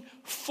moving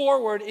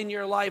forward in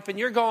your life, and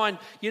you're going,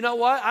 you know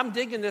what? I'm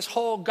digging this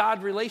whole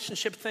God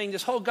relationship thing,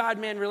 this whole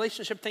God-man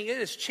relationship thing. It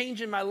is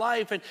changing my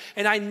life,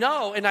 and I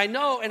know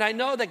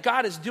that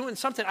God is doing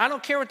something. I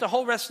don't care what the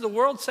whole rest of the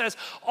world says.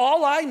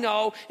 All I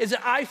know is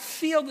that I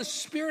feel the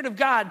Spirit of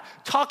God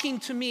talking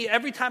to me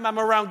every time I'm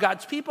around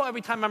God's people,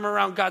 every time I'm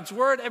around God's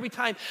word, every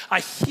time I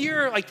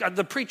hear like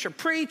the preacher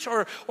preach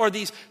or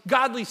these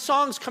godly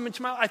songs come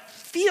into my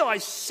life. I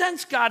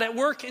sense God at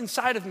work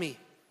inside of me.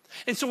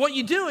 And so what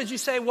you do is you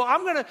say, well,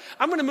 I'm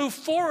gonna move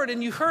forward.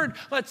 And you heard,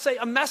 let's say,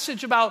 a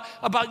message about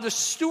the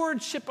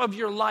stewardship of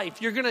your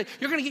life. You're gonna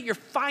get your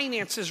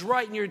finances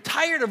right, and you're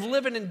tired of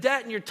living in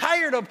debt, and you're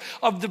tired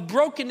of the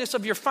brokenness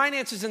of your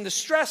finances and the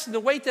stress and the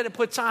weight that it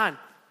puts on.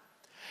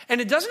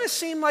 And doesn't it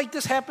seem like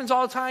this happens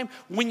all the time?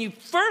 When you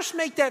first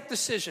make that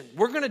decision,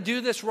 we're gonna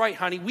do this right,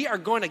 honey. We are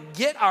going to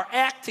get our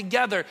act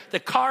together. The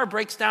car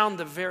breaks down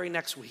the very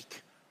next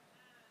week.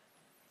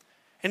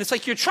 And it's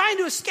like you're trying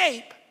to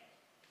escape,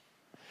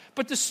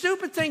 but the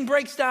stupid thing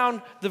breaks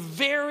down the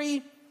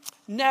very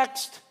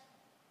next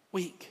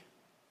week.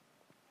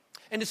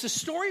 And it's the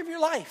story of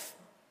your life.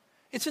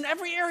 It's in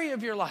every area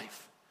of your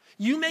life.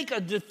 You make a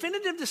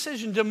definitive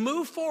decision to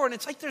move forward.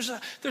 It's like there's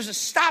a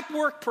stop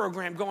work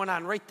program going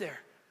on right there.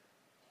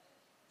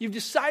 You've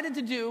decided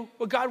to do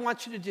what God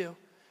wants you to do,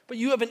 but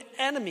you have an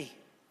enemy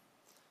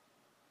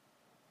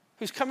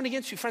who's coming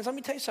against you. Friends, let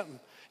me tell you something.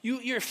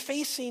 You're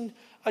facing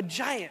a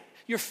giant.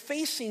 You're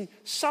facing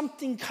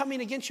something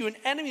coming against you, an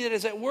enemy that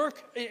is at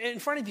work in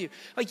front of you.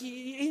 Like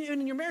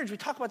even in your marriage, we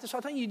talk about this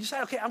all the time. You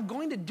decide, okay, I'm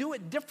going to do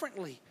it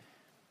differently.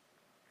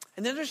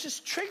 And then there's this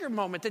trigger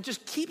moment that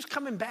just keeps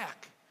coming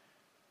back.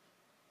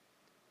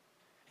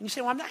 And you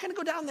say, well, I'm not going to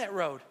go down that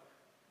road.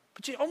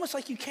 But you almost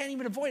like you can't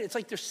even avoid it. It's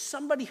like there's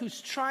somebody who's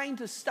trying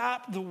to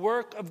stop the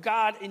work of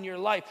God in your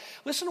life.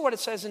 Listen to what it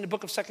says in the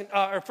book of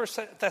 1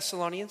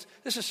 Thessalonians.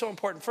 This is so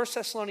important. 1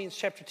 Thessalonians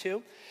chapter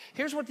 2.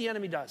 Here's what the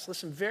enemy does.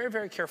 Listen very,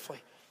 very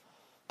carefully.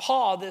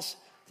 Paul, this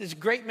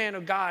great man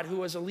of God who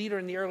was a leader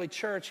in the early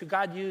church, who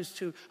God used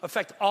to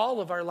affect all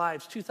of our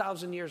lives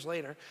 2,000 years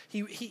later.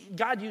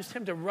 God used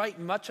him to write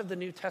much of the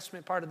New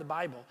Testament part of the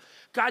Bible.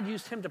 God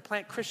used him to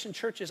plant Christian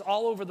churches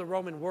all over the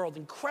Roman world.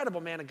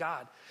 Incredible man of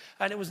God.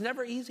 And it was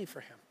never easy for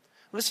him.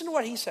 Listen to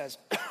what he says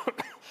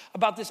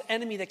about this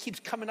enemy that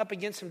keeps coming up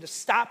against him to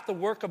stop the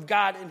work of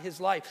God in his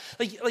life.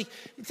 Like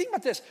think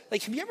about this.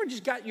 Like, have you ever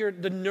just got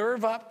the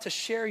nerve up to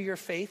share your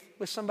faith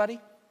with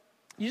somebody?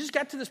 You just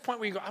got to this point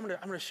where you go, I'm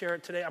gonna share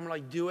it today. I'm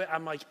gonna do it.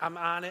 I'm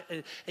on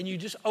it. And you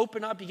just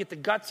open up, you get the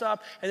guts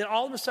up. And then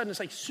all of a sudden, it's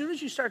like, as soon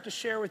as you start to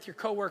share with your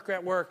coworker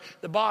at work,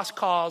 the boss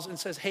calls and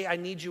says, hey, I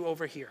need you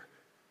over here.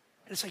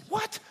 And it's like,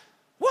 what?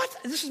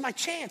 This is my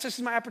chance. This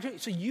is my opportunity.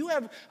 So you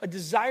have a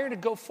desire to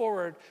go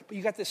forward, but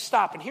you got this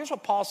stop. And here's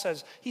what Paul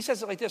says. He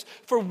says it like this.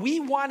 For we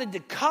wanted to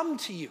come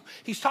to you.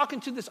 He's talking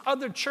to this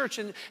other church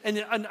in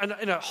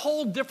a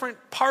whole different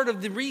part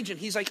of the region.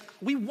 He's like,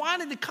 we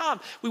wanted to come.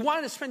 We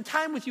wanted to spend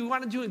time with you. We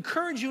wanted to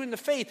encourage you in the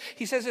faith.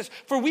 He says this,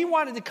 for we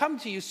wanted to come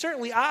to you.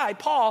 Certainly I,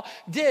 Paul,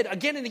 did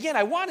again and again.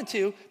 I wanted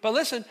to, but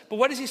listen, but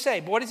what does he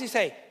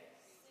say?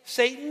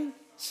 Satan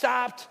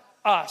stopped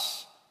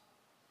us.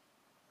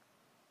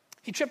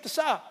 He tripped us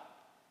up.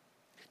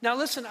 Now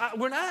listen,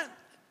 we're not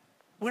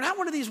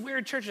one of these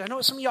weird churches. I know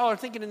some of y'all are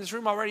thinking in this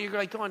room already, you're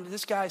like going,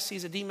 this guy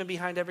sees a demon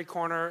behind every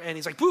corner and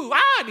he's like, boo,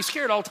 and he's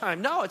scared all the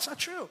time. No, it's not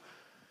true.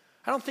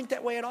 I don't think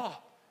that way at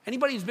all.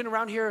 Anybody who's been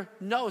around here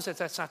knows that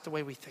that's not the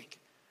way we think.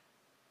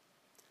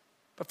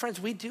 But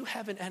friends, we do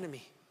have an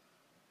enemy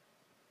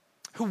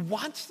who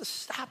wants to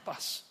stop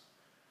us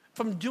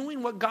from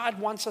doing what God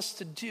wants us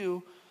to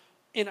do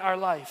in our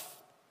life.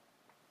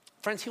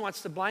 Friends, he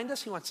wants to blind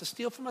us, he wants to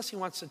steal from us, he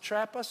wants to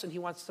trap us, and he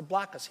wants to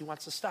block us, he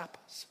wants to stop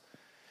us.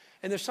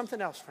 And there's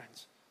something else,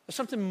 friends. There's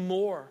something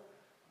more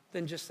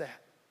than just that.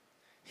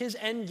 His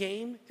end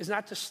game is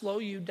not to slow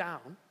you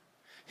down.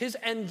 His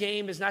end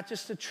game is not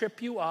just to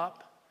trip you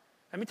up.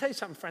 Let me tell you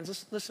something,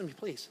 friends. Listen to me,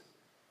 please.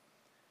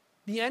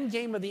 The end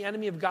game of the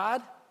enemy of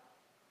God,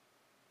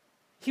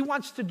 he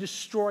wants to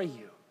destroy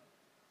you.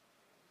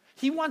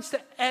 He wants to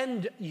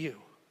end you.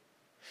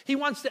 He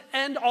wants to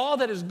end all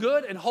that is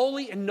good and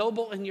holy and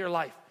noble in your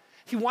life.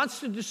 He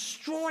wants to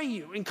destroy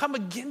you and come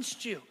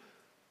against you.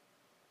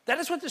 That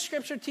is what the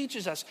scripture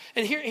teaches us.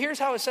 And here's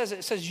how it says it.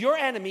 It says your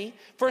enemy,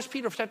 1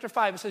 Peter chapter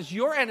 5, it says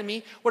your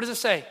enemy, what does it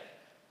say?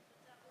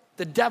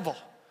 The devil.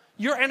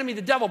 Your enemy,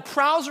 the devil,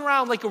 prowls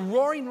around like a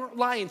roaring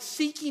lion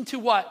seeking to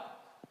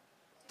what?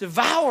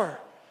 Devour.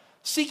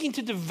 Seeking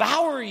to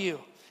devour you.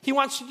 He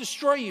wants to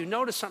destroy you.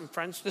 Notice something,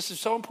 friends. This is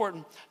so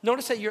important.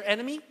 Notice that your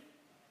enemy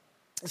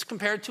is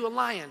compared to a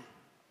lion.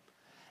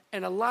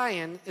 And a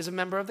lion is a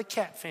member of the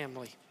cat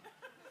family.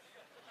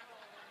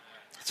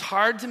 It's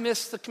hard to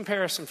miss the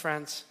comparison,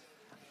 friends.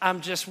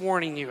 I'm just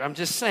warning you. I'm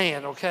just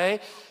saying, okay?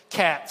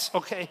 Cats,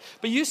 okay?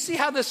 But you see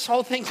how this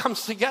whole thing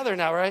comes together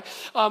now, right?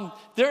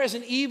 There is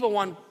an evil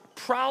one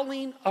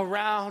prowling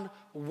around,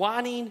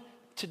 wanting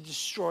to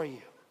destroy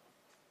you.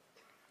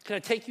 Can I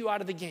take you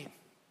out of the game?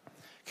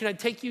 Can I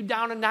take you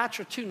down a notch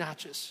or 2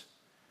 notches?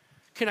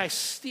 Can I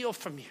steal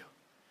from you?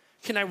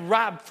 Can I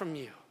rob from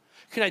you?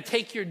 Can I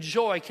take your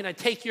joy? Can I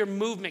take your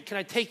movement? Can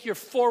I take your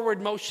forward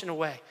motion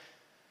away?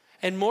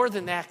 And more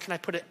than that, can I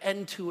put an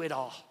end to it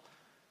all?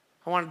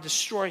 I want to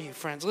destroy you,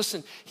 friends.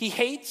 Listen, he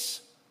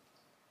hates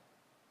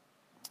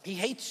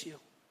you.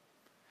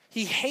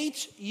 He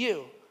hates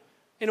you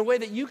in a way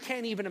that you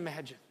can't even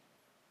imagine.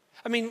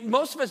 I mean,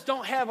 most of us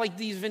don't have like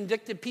these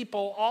vindictive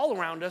people all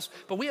around us,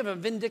 but we have a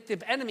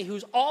vindictive enemy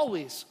who's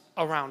always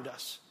around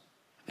us.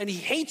 And he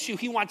hates you.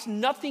 He wants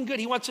nothing good.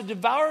 He wants to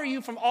devour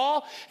you from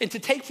all and to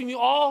take from you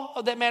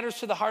all that matters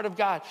to the heart of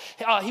God.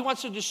 He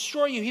wants to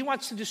destroy you. He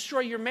wants to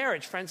destroy your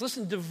marriage, friends.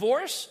 Listen,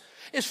 divorce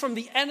is from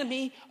the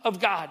enemy of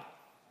God.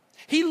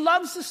 He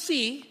loves to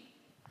see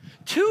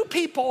 2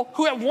 people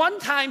who at one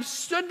time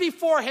stood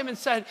before him and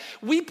said,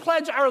 we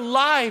pledge our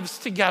lives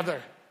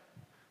together.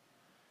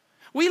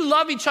 We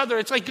love each other.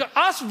 It's like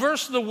us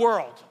versus the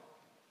world.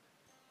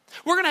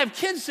 We're going to have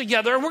kids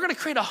together, and we're going to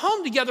create a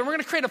home together. We're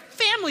going to create a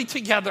family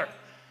together.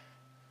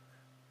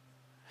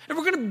 And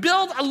we're going to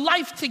build a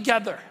life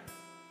together.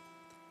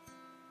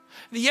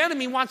 The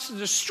enemy wants to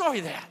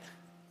destroy that.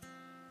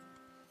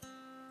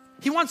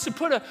 He wants to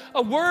put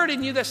a word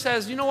in you that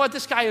says, you know what,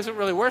 this guy isn't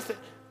really worth it.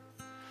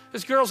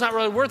 This girl's not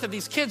really worth it.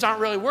 These kids aren't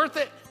really worth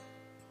it.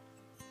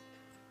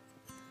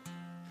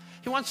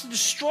 He wants to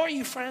destroy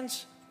you,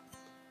 friends.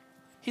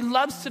 He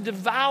loves to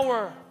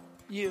devour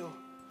you.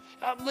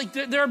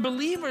 There are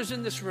believers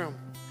in this room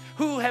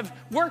who have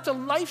worked a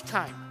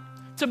lifetime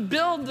to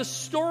build the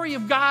story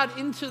of God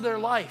into their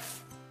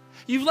life.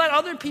 You've let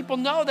other people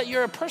know that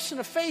you're a person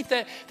of faith,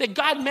 that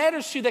God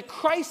matters to you, that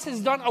Christ has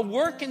done a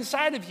work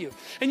inside of you.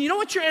 And you know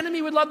what your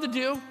enemy would love to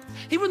do?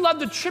 He would love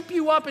to trip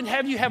you up and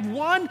have you have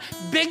one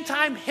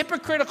big-time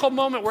hypocritical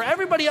moment where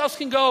everybody else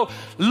can go,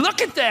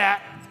 look at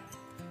that.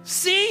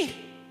 See?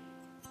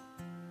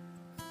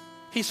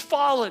 He's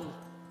fallen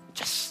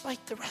just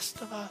like the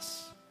rest of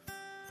us.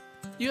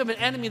 You have an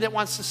enemy that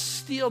wants to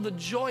steal the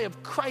joy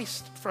of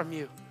Christ from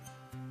you.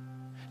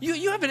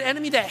 You have an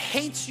enemy that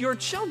hates your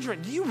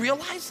children. Do you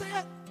realize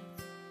that?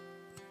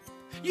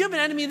 You have an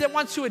enemy that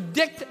wants to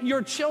addict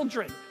your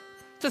children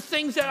to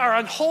things that are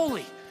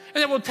unholy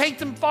and that will take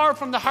them far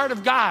from the heart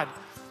of God.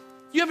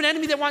 You have an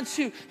enemy that wants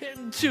to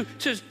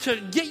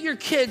get your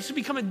kids to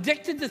become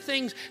addicted to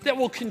things that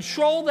will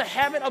control the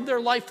habit of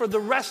their life for the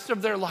rest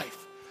of their life,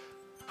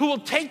 who will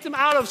take them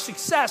out of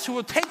success, who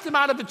will take them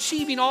out of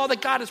achieving all that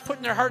God has put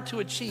in their heart to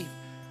achieve.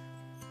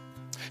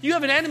 You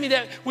have an enemy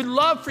that would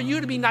love for you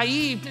to be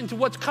naive into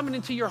what's coming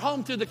into your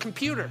home through the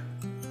computer.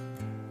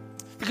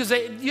 Because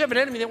you have an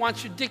enemy that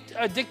wants you to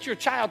addict your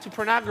child to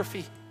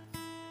pornography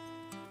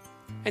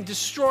and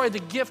destroy the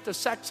gift of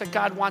sex that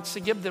God wants to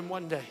give them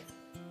one day.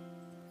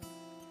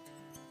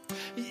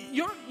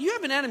 You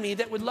have an enemy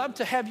that would love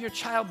to have your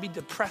child be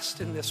depressed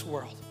in this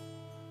world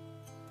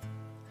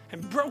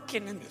and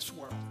broken in this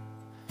world.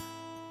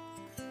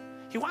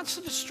 He wants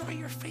to destroy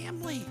your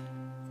family.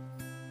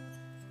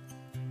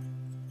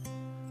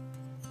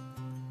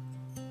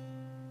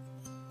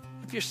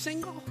 If you're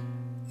single,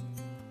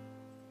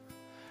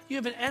 you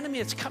have an enemy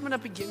that's coming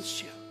up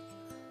against you,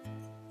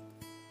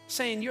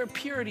 saying your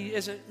purity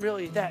isn't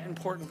really that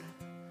important.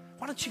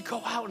 Why don't you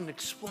go out and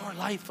explore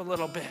life a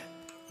little bit?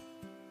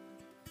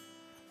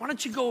 Why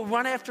don't you go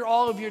run after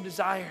all of your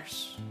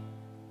desires?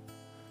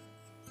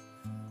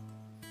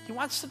 He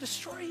wants to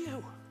destroy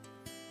you.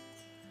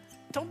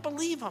 Don't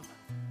believe him.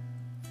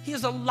 He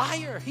is a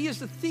liar. He is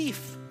the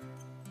thief.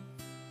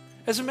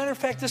 As a matter of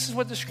fact, this is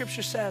what the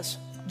scripture says.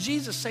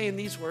 Jesus saying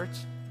these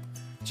words.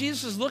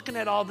 Jesus is looking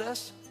at all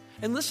this,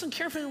 and listen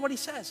carefully to what he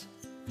says.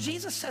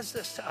 Jesus says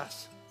this to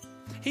us.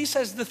 He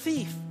says the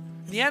thief,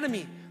 the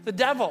enemy, the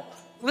devil.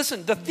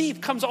 Listen, the thief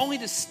comes only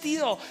to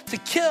steal, to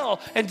kill,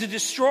 and to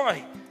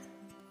destroy.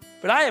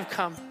 But I have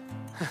come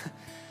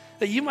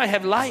that you might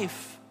have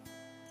life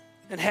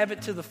and have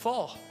it to the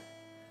full.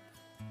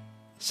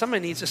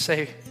 Somebody needs to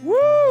say,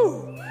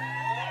 woo!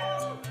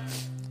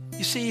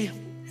 You see,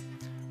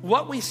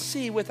 what we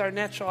see with our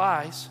natural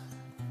eyes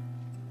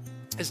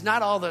is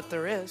not all that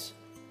there is.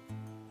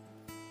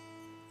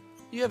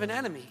 You have an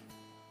enemy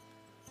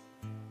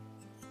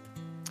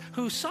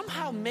who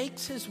somehow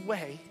makes his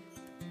way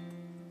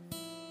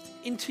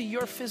into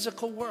your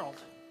physical world.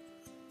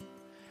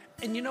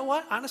 And you know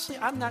what? Honestly,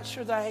 I'm not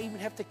sure that I even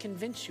have to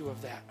convince you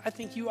of that. I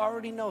think you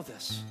already know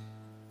this.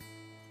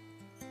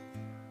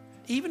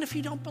 Even if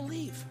you don't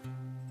believe,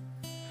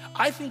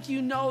 I think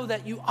you know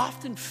that you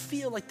often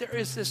feel like there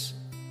is this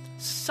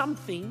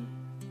something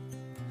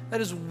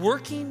that is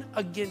working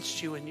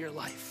against you in your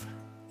life.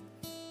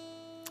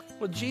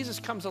 Well, Jesus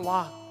comes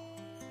along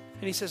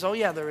and he says, oh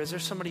yeah, there is.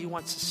 There's somebody who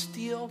wants to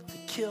steal, to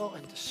kill,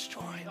 and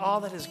destroy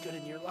all that is good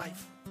in your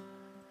life.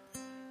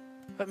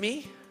 But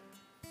me?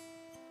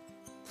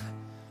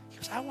 He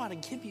goes, I want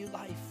to give you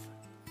life.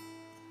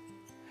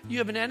 You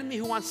have an enemy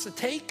who wants to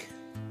take,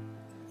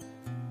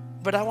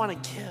 but I want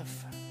to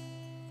give.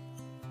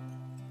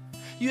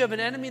 You have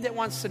an enemy that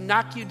wants to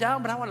knock you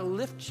down, but I want to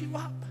lift you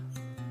up.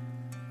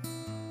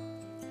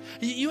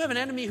 You have an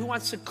enemy who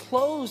wants to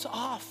close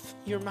off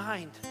your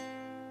mind,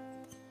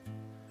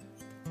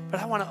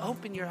 but I want to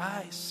open your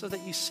eyes so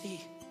that you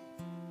see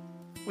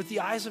with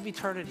the eyes of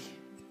eternity.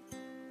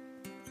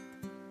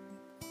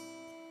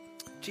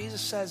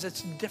 Jesus says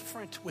it's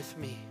different with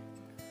me.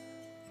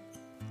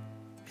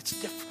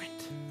 It's different.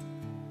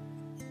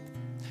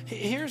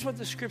 Here's what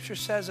the scripture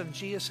says of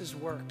Jesus'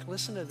 work.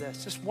 Listen to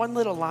this. Just one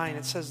little line.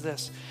 It says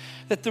this,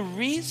 that the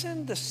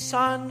reason the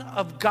Son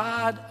of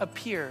God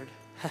appeared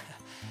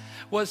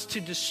was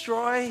to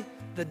destroy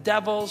the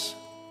devil's,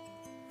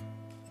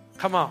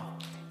 come on,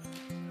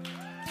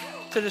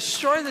 to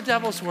destroy the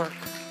devil's work.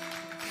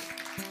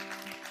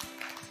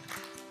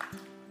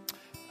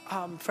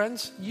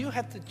 Friends, you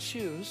have to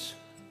choose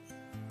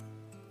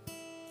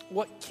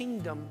what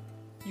kingdom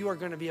you are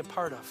going to be a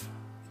part of.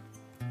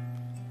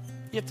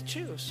 You have to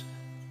choose.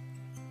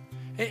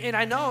 And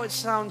I know it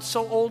sounds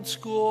so old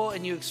school,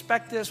 and you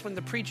expect this when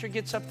the preacher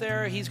gets up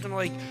there, he's going to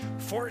like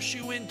force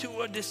you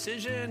into a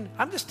decision.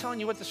 I'm just telling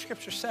you what the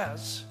scripture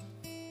says.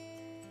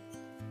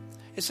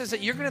 It says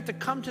that you're going to have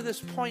to come to this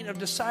point of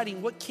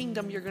deciding what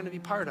kingdom you're going to be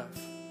part of.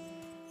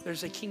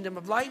 There's a kingdom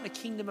of light and a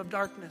kingdom of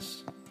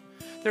darkness.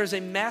 There is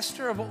a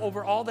master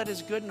over all that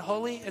is good and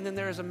holy, and then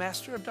there is a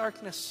master of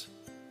darkness.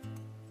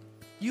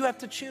 You have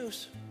to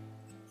choose.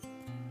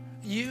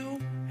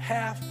 You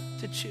have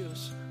to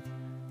choose.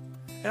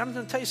 And I'm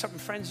going to tell you something,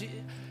 friends.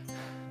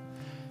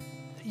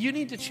 You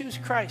need to choose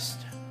Christ.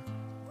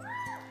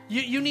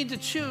 You need to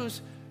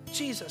choose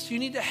Jesus. You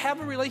need to have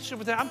a relationship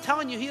with him. I'm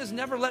telling you, he has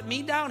never let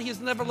me down. He has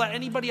never let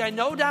anybody I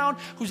know down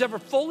who's ever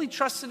fully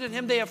trusted in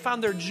him. They have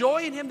found their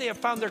joy in him. They have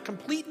found their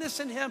completeness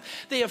in him.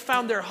 They have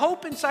found their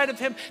hope inside of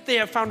him. They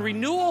have found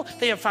renewal.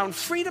 They have found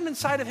freedom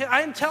inside of him.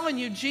 I am telling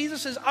you,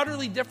 Jesus is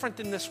utterly different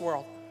than this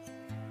world.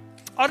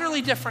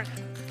 Utterly different.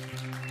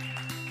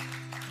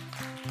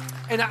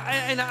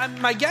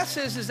 And my guess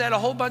is that a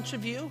whole bunch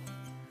of you,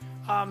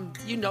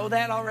 you know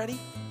that already.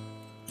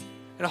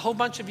 And a whole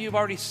bunch of you have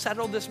already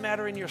settled this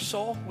matter in your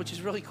soul, which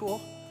is really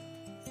cool.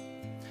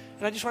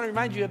 And I just want to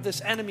remind you of this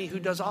enemy who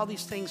does all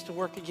these things to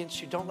work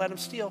against you. Don't let him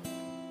steal.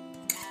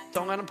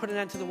 Don't let him put an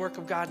end to the work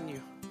of God in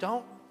you.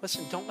 Don't let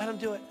him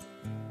do it.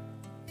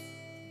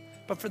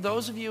 But for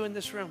those of you in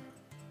this room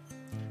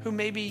who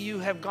maybe you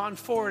have gone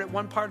forward at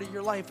one part of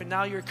your life and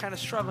now you're kind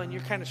of struggling,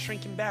 you're kind of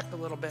shrinking back a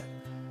little bit.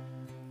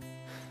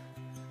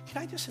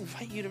 Can I just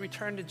invite you to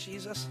return to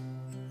Jesus?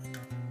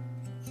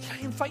 Can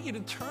I invite you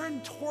to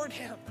turn toward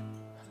him?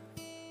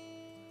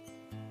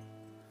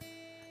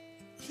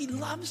 He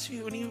loves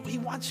you and he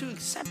wants to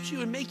accept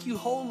you and make you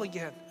whole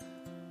again.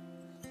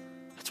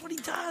 That's what he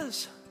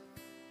does.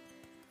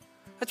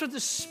 That's what the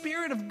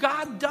Spirit of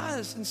God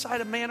does inside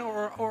a man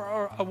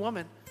or a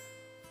woman.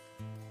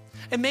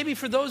 And maybe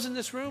for those in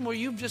this room where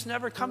you've just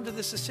never come to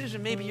this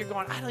decision, maybe you're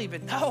going, I don't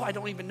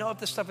even know if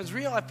this stuff is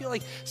real. I feel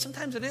like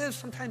sometimes it is,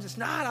 sometimes it's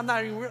not. I'm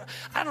not even real.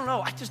 I don't know.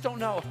 I just don't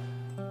know.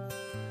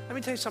 Let me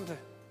tell you something.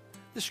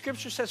 The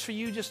scripture says for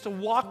you just to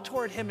walk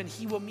toward him and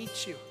he will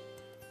meet you.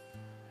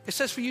 It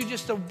says for you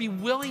just to be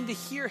willing to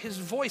hear his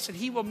voice and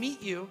he will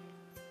meet you.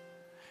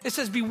 It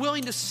says be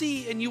willing to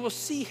see and you will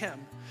see him.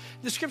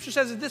 The scripture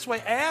says it this way: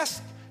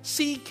 ask,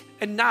 seek,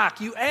 and knock.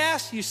 You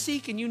ask, you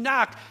seek, and you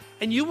knock,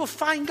 and you will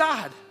find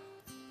God.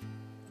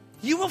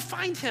 You will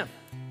find him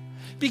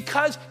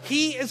because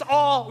he is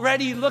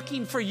already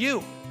looking for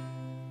you.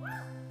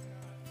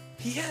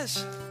 He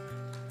is.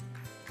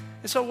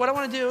 And so what I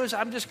want to do is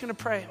I'm just going to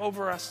pray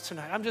over us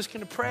tonight. I'm just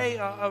going to pray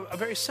a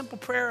very simple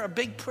prayer, a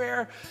big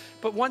prayer,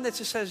 but one that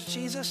just says,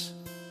 Jesus,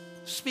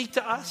 speak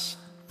to us.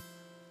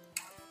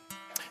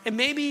 And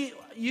maybe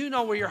you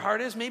know where your heart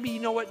is. Maybe you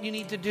know what you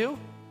need to do.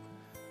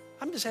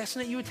 I'm just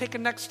asking that you would take a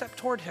next step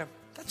toward him.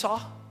 That's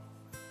all.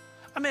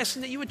 I'm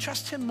asking that you would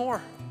trust him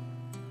more.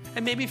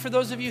 And maybe for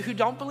those of you who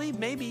don't believe,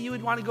 maybe you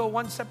would want to go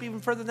one step even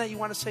further than that. You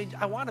want to say,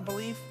 I want to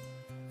believe.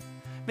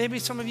 Maybe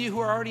some of you who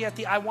are already at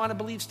the I want to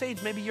believe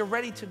stage, maybe you're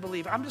ready to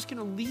believe. I'm just going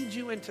to lead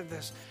you into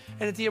this.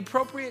 And at the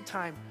appropriate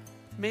time,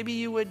 maybe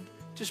you would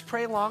just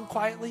pray along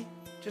quietly,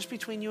 just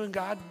between you and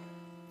God.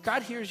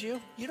 God hears you.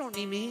 You don't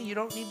need me. You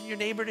don't need your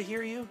neighbor to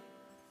hear you.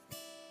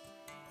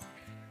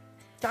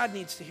 God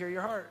needs to hear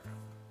your heart.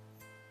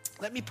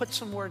 Let me put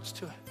some words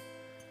to it.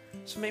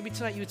 So maybe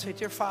tonight you would say,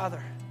 Dear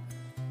Father,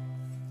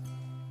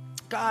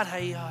 God,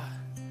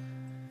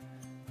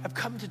 I've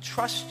come to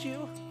trust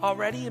you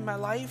already in my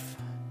life.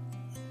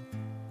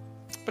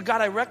 But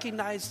God, I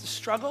recognize the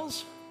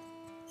struggles.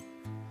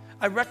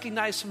 I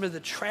recognize some of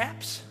the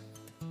traps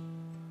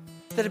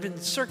that have been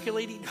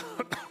circulating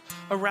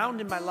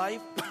around in my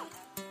life.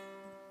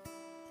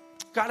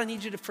 God, I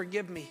need you to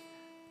forgive me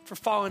for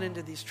falling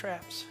into these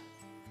traps.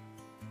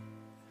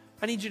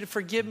 I need you to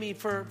forgive me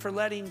for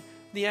letting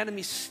the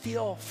enemy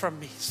steal from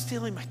me,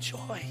 stealing my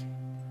joy,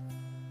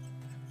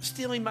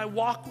 stealing my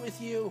walk with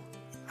you.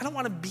 I don't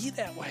want to be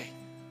that way.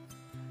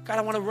 God,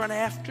 I want to run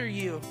after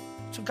you.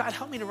 So God,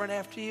 help me to run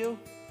after you.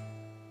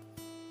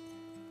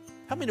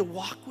 Help me to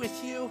walk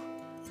with you.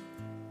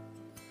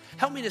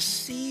 Help me to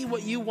see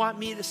what you want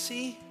me to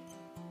see.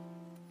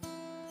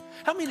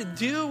 Help me to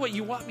do what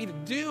you want me to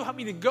do. Help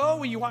me to go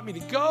where you want me to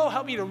go.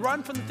 Help me to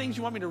run from the things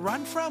you want me to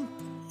run from.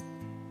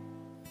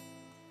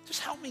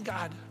 Just help me,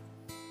 God.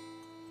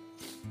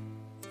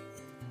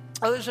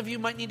 Others of you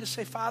might need to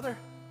say, Father,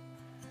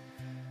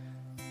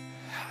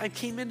 I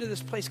came into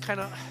this place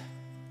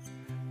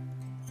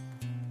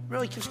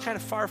really just kind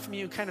of far from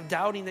you, kind of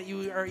doubting that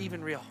you are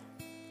even real.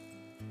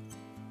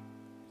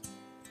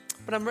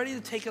 But I'm ready to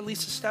take at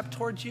least a step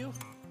towards you.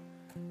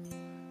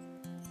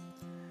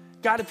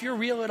 God, if you're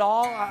real at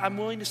all, I'm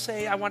willing to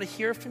say, I want to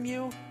hear from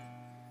you.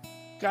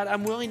 God,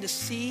 I'm willing to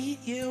see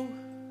you.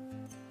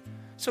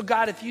 So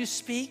God, if you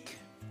speak,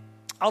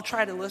 I'll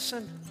try to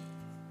listen.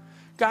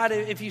 God,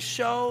 if you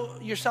show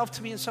yourself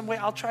to me in some way,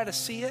 I'll try to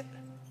see it.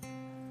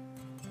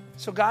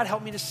 So God,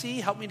 help me to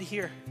see, help me to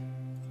hear.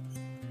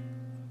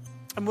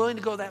 I'm willing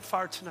to go that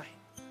far tonight.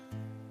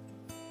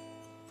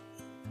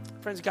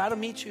 Friends, God will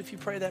meet you if you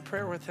pray that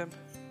prayer with him.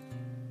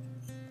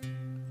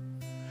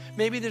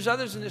 Maybe there's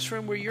others in this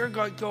room where you're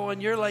going,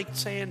 you're like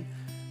saying,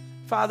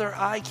 Father,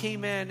 I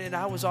came in and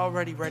I was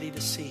already ready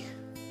to see.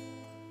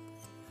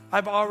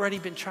 I've already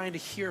been trying to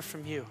hear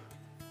from you.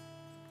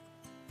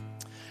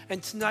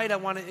 And tonight I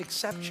want to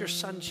accept your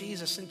son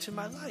Jesus into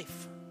my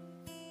life.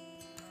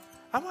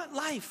 I want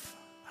life.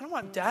 I don't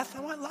want death.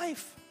 I want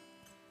life.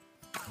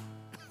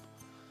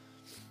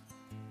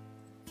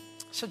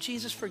 So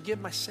Jesus, forgive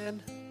my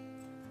sin.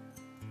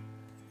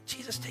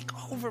 Jesus, take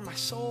over my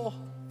soul.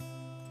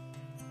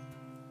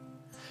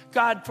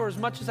 God, for as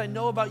much as I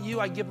know about you,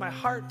 I give my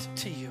heart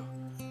to you.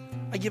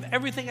 I give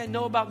everything I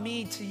know about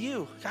me to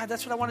you. God,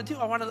 that's what I want to do.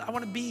 I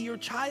want to be your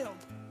child.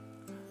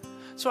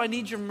 So I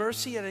need your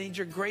mercy and I need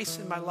your grace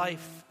in my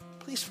life.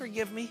 Please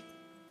forgive me.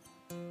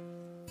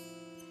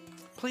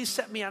 Please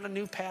set me on a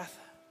new path.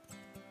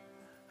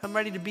 I'm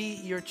ready to be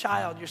your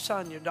child, your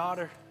son, your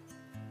daughter.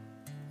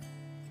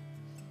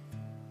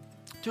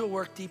 Do a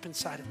work deep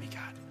inside of me,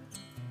 God.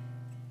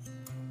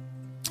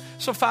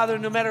 So, Father,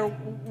 no matter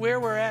where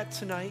we're at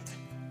tonight,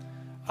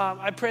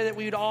 I pray that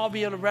we would all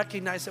be able to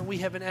recognize that we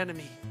have an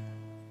enemy.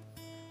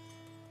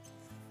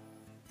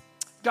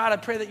 God, I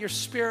pray that your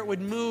Spirit would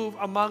move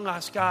among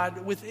us,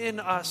 God, within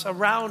us,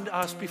 around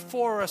us,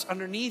 before us,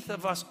 underneath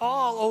of us,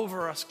 all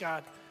over us,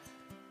 God.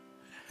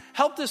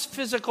 Help this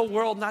physical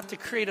world not to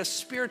create a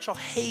spiritual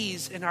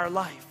haze in our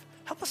life.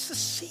 Help us to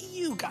see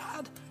you,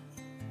 God.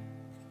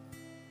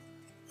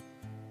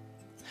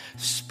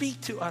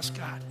 Speak to us,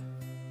 God.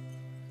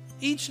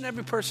 Each and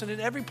every person in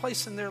every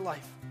place in their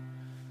life.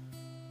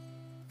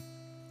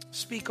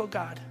 Speak, oh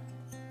God,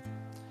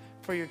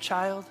 for your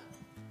child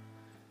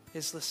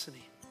is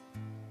listening.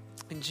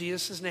 In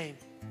Jesus' name,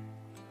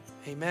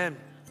 amen.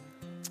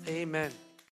 Amen.